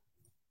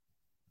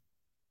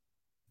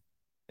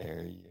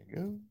 There you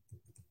go.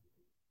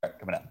 All right,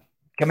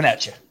 coming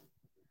at you.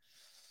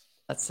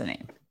 That's the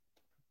name.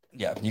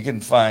 Yeah, you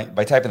can find,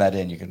 by typing that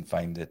in, you can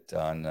find it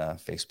on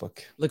Facebook.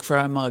 Look for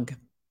our mug.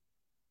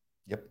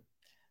 Yep.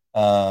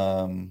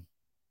 Oh,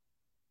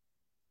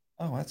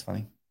 that's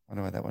funny. I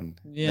wonder why that one.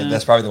 Yeah,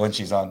 that's probably the one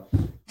she's on.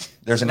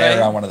 There's an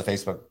error on one of the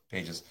Facebook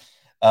pages.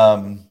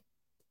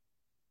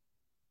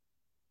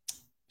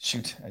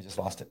 Shoot, I just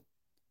lost it.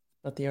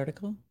 About the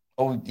article?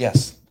 Oh,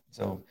 yes.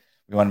 So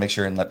we want to make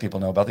sure and let people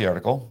know about the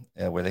article,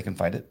 where they can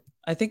find it.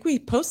 I think we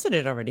posted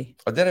it already.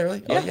 Oh, did I really?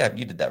 Yeah. Oh, yeah,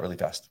 you did that really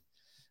fast.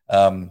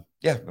 Go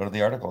to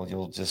the article.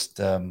 You'll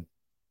just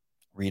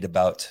read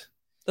about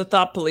the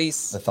thought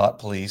police.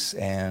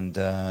 And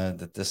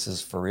that this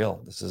is for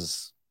real. This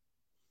is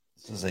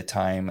a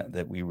time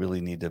that we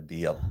really need to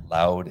be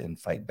loud and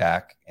fight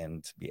back,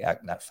 and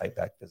not fight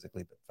back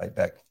physically, but fight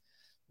back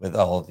with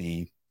all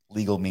the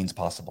legal means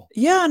possible.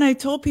 Yeah, and I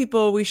told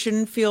people we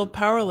shouldn't feel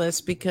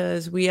powerless,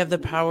 because we have the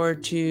power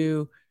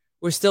to.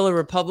 We're still a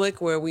republic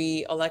where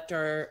we elect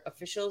our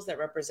officials that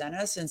represent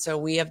us. And so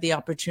we have the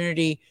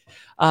opportunity,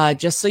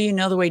 just so you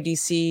know the way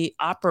DC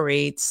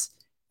operates,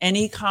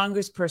 any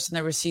congressperson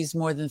that receives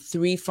more than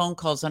 3 phone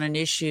calls on an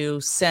issue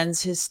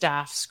sends his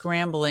staff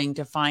scrambling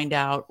to find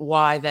out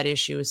why that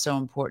issue is so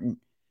important.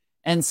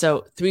 And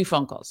so 3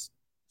 phone calls.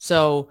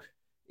 So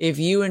if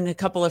you and a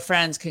couple of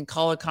friends can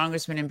call a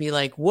congressman and be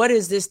like, what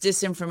is this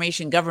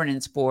Disinformation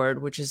Governance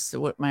Board, which is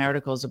what my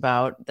article is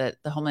about,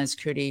 that the Homeland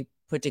Security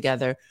put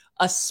together,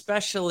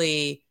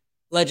 especially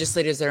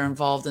legislators that are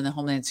involved in the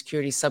Homeland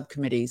Security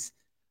subcommittees,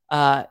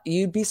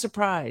 you'd be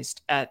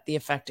surprised at the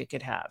effect it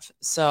could have.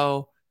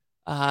 So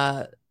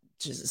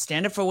just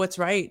stand up for what's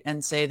right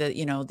and say that,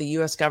 the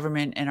U.S.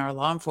 government and our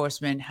law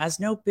enforcement has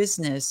no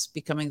business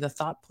becoming the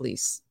thought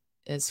police.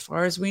 As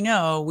far as we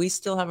know, we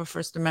still have a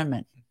First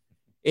Amendment.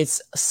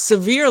 It's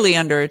severely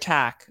under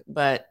attack,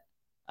 but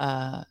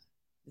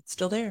it's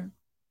still there.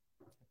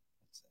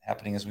 It's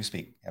happening as we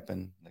speak.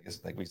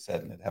 Like we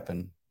said, and it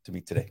happened to me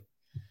today.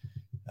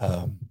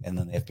 And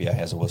then the FBI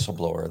has a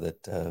whistleblower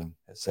that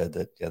has said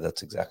that,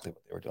 that's exactly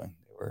what they were doing.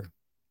 They were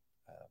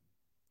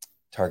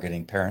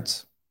targeting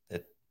parents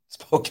that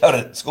spoke out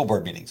at school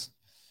board meetings,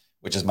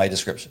 which is my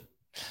description.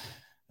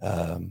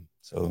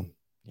 So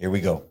here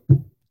we go.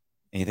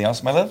 Anything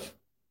else, my love?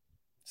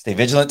 Stay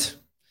vigilant.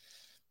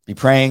 Be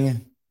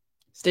praying.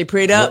 Stay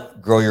prayed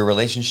up. Grow your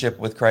relationship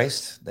with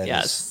Christ. That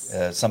yes.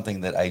 is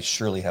something that I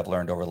surely have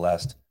learned over the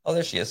last. Oh,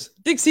 there she is.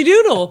 Dixie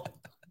Doodle.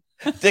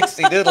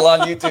 Dixie Doodle on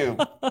YouTube.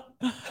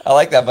 I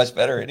like that much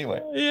better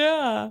anyway.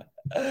 Yeah.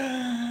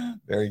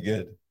 Very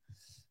good.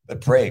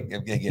 But pray.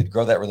 Again,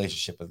 grow that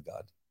relationship with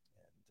God.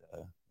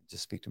 And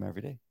just speak to him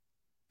every day.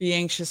 Be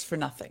anxious for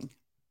nothing.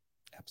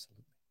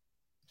 Absolutely.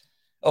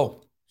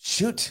 Oh,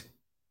 shoot.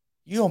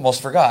 You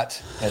almost forgot,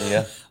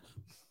 Hedia.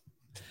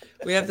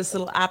 We have this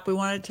little app we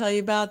want to tell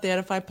you about, the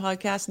Edify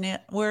Podcast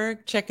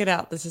Network. Check it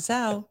out. This is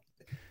how.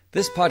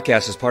 This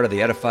podcast is part of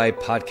the Edify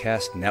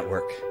Podcast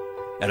Network.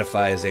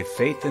 Edify is a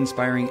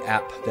faith-inspiring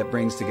app that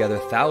brings together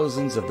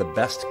thousands of the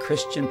best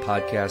Christian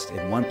podcasts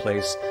in one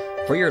place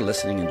for your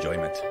listening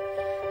enjoyment.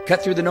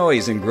 Cut through the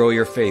noise and grow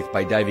your faith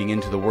by diving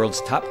into the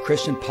world's top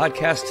Christian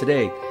podcasts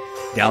today.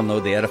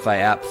 Download the Edify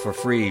app for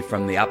free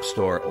from the App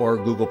Store or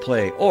Google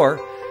Play, or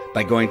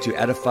by going to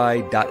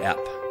edify.app.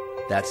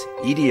 That's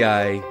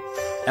edifi.app.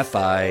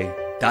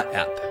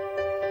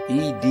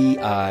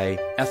 edifi.app.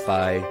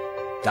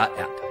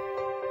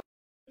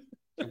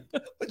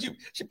 But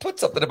she put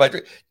something in my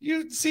drink.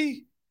 You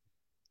see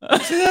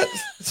that?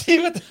 See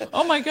what?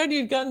 Oh my God,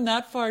 you'd gotten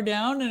that far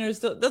down, and there's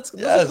those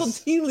are called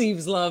tea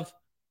leaves, love.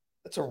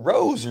 It's a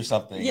rose or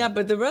something. Yeah,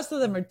 but the rest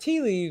of them are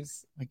tea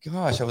leaves. My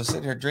gosh, I was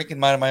sitting here drinking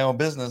my own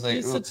business.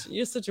 Like,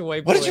 You're such a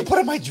white boy. what did you put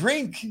in my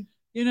drink?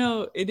 You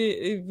know,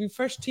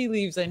 fresh tea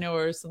leaves, I know,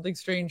 are something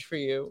strange for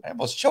you. I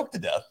almost choked to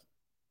death.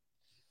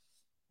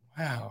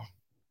 Wow.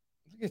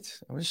 Look at,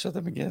 I'm going to show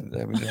them again.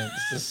 I mean,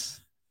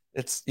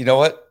 it's, you know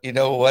what? You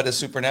know what is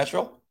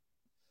supernatural?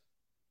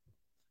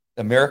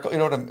 A miracle. You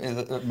know what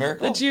a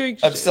miracle?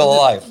 I'm still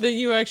alive. That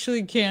you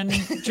actually can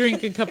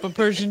drink a cup of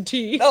Persian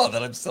tea. No,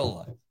 that I'm still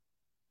alive.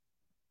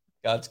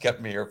 God's kept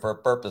me here for a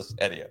purpose,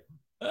 Eddie.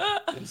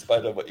 In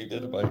spite of what you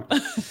did to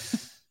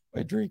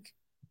my drink.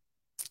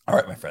 All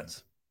right, my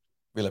friends.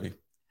 We love you.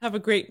 Have a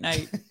great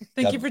night.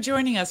 Thank you for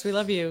joining us. We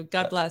love you.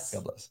 God bless.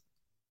 God bless.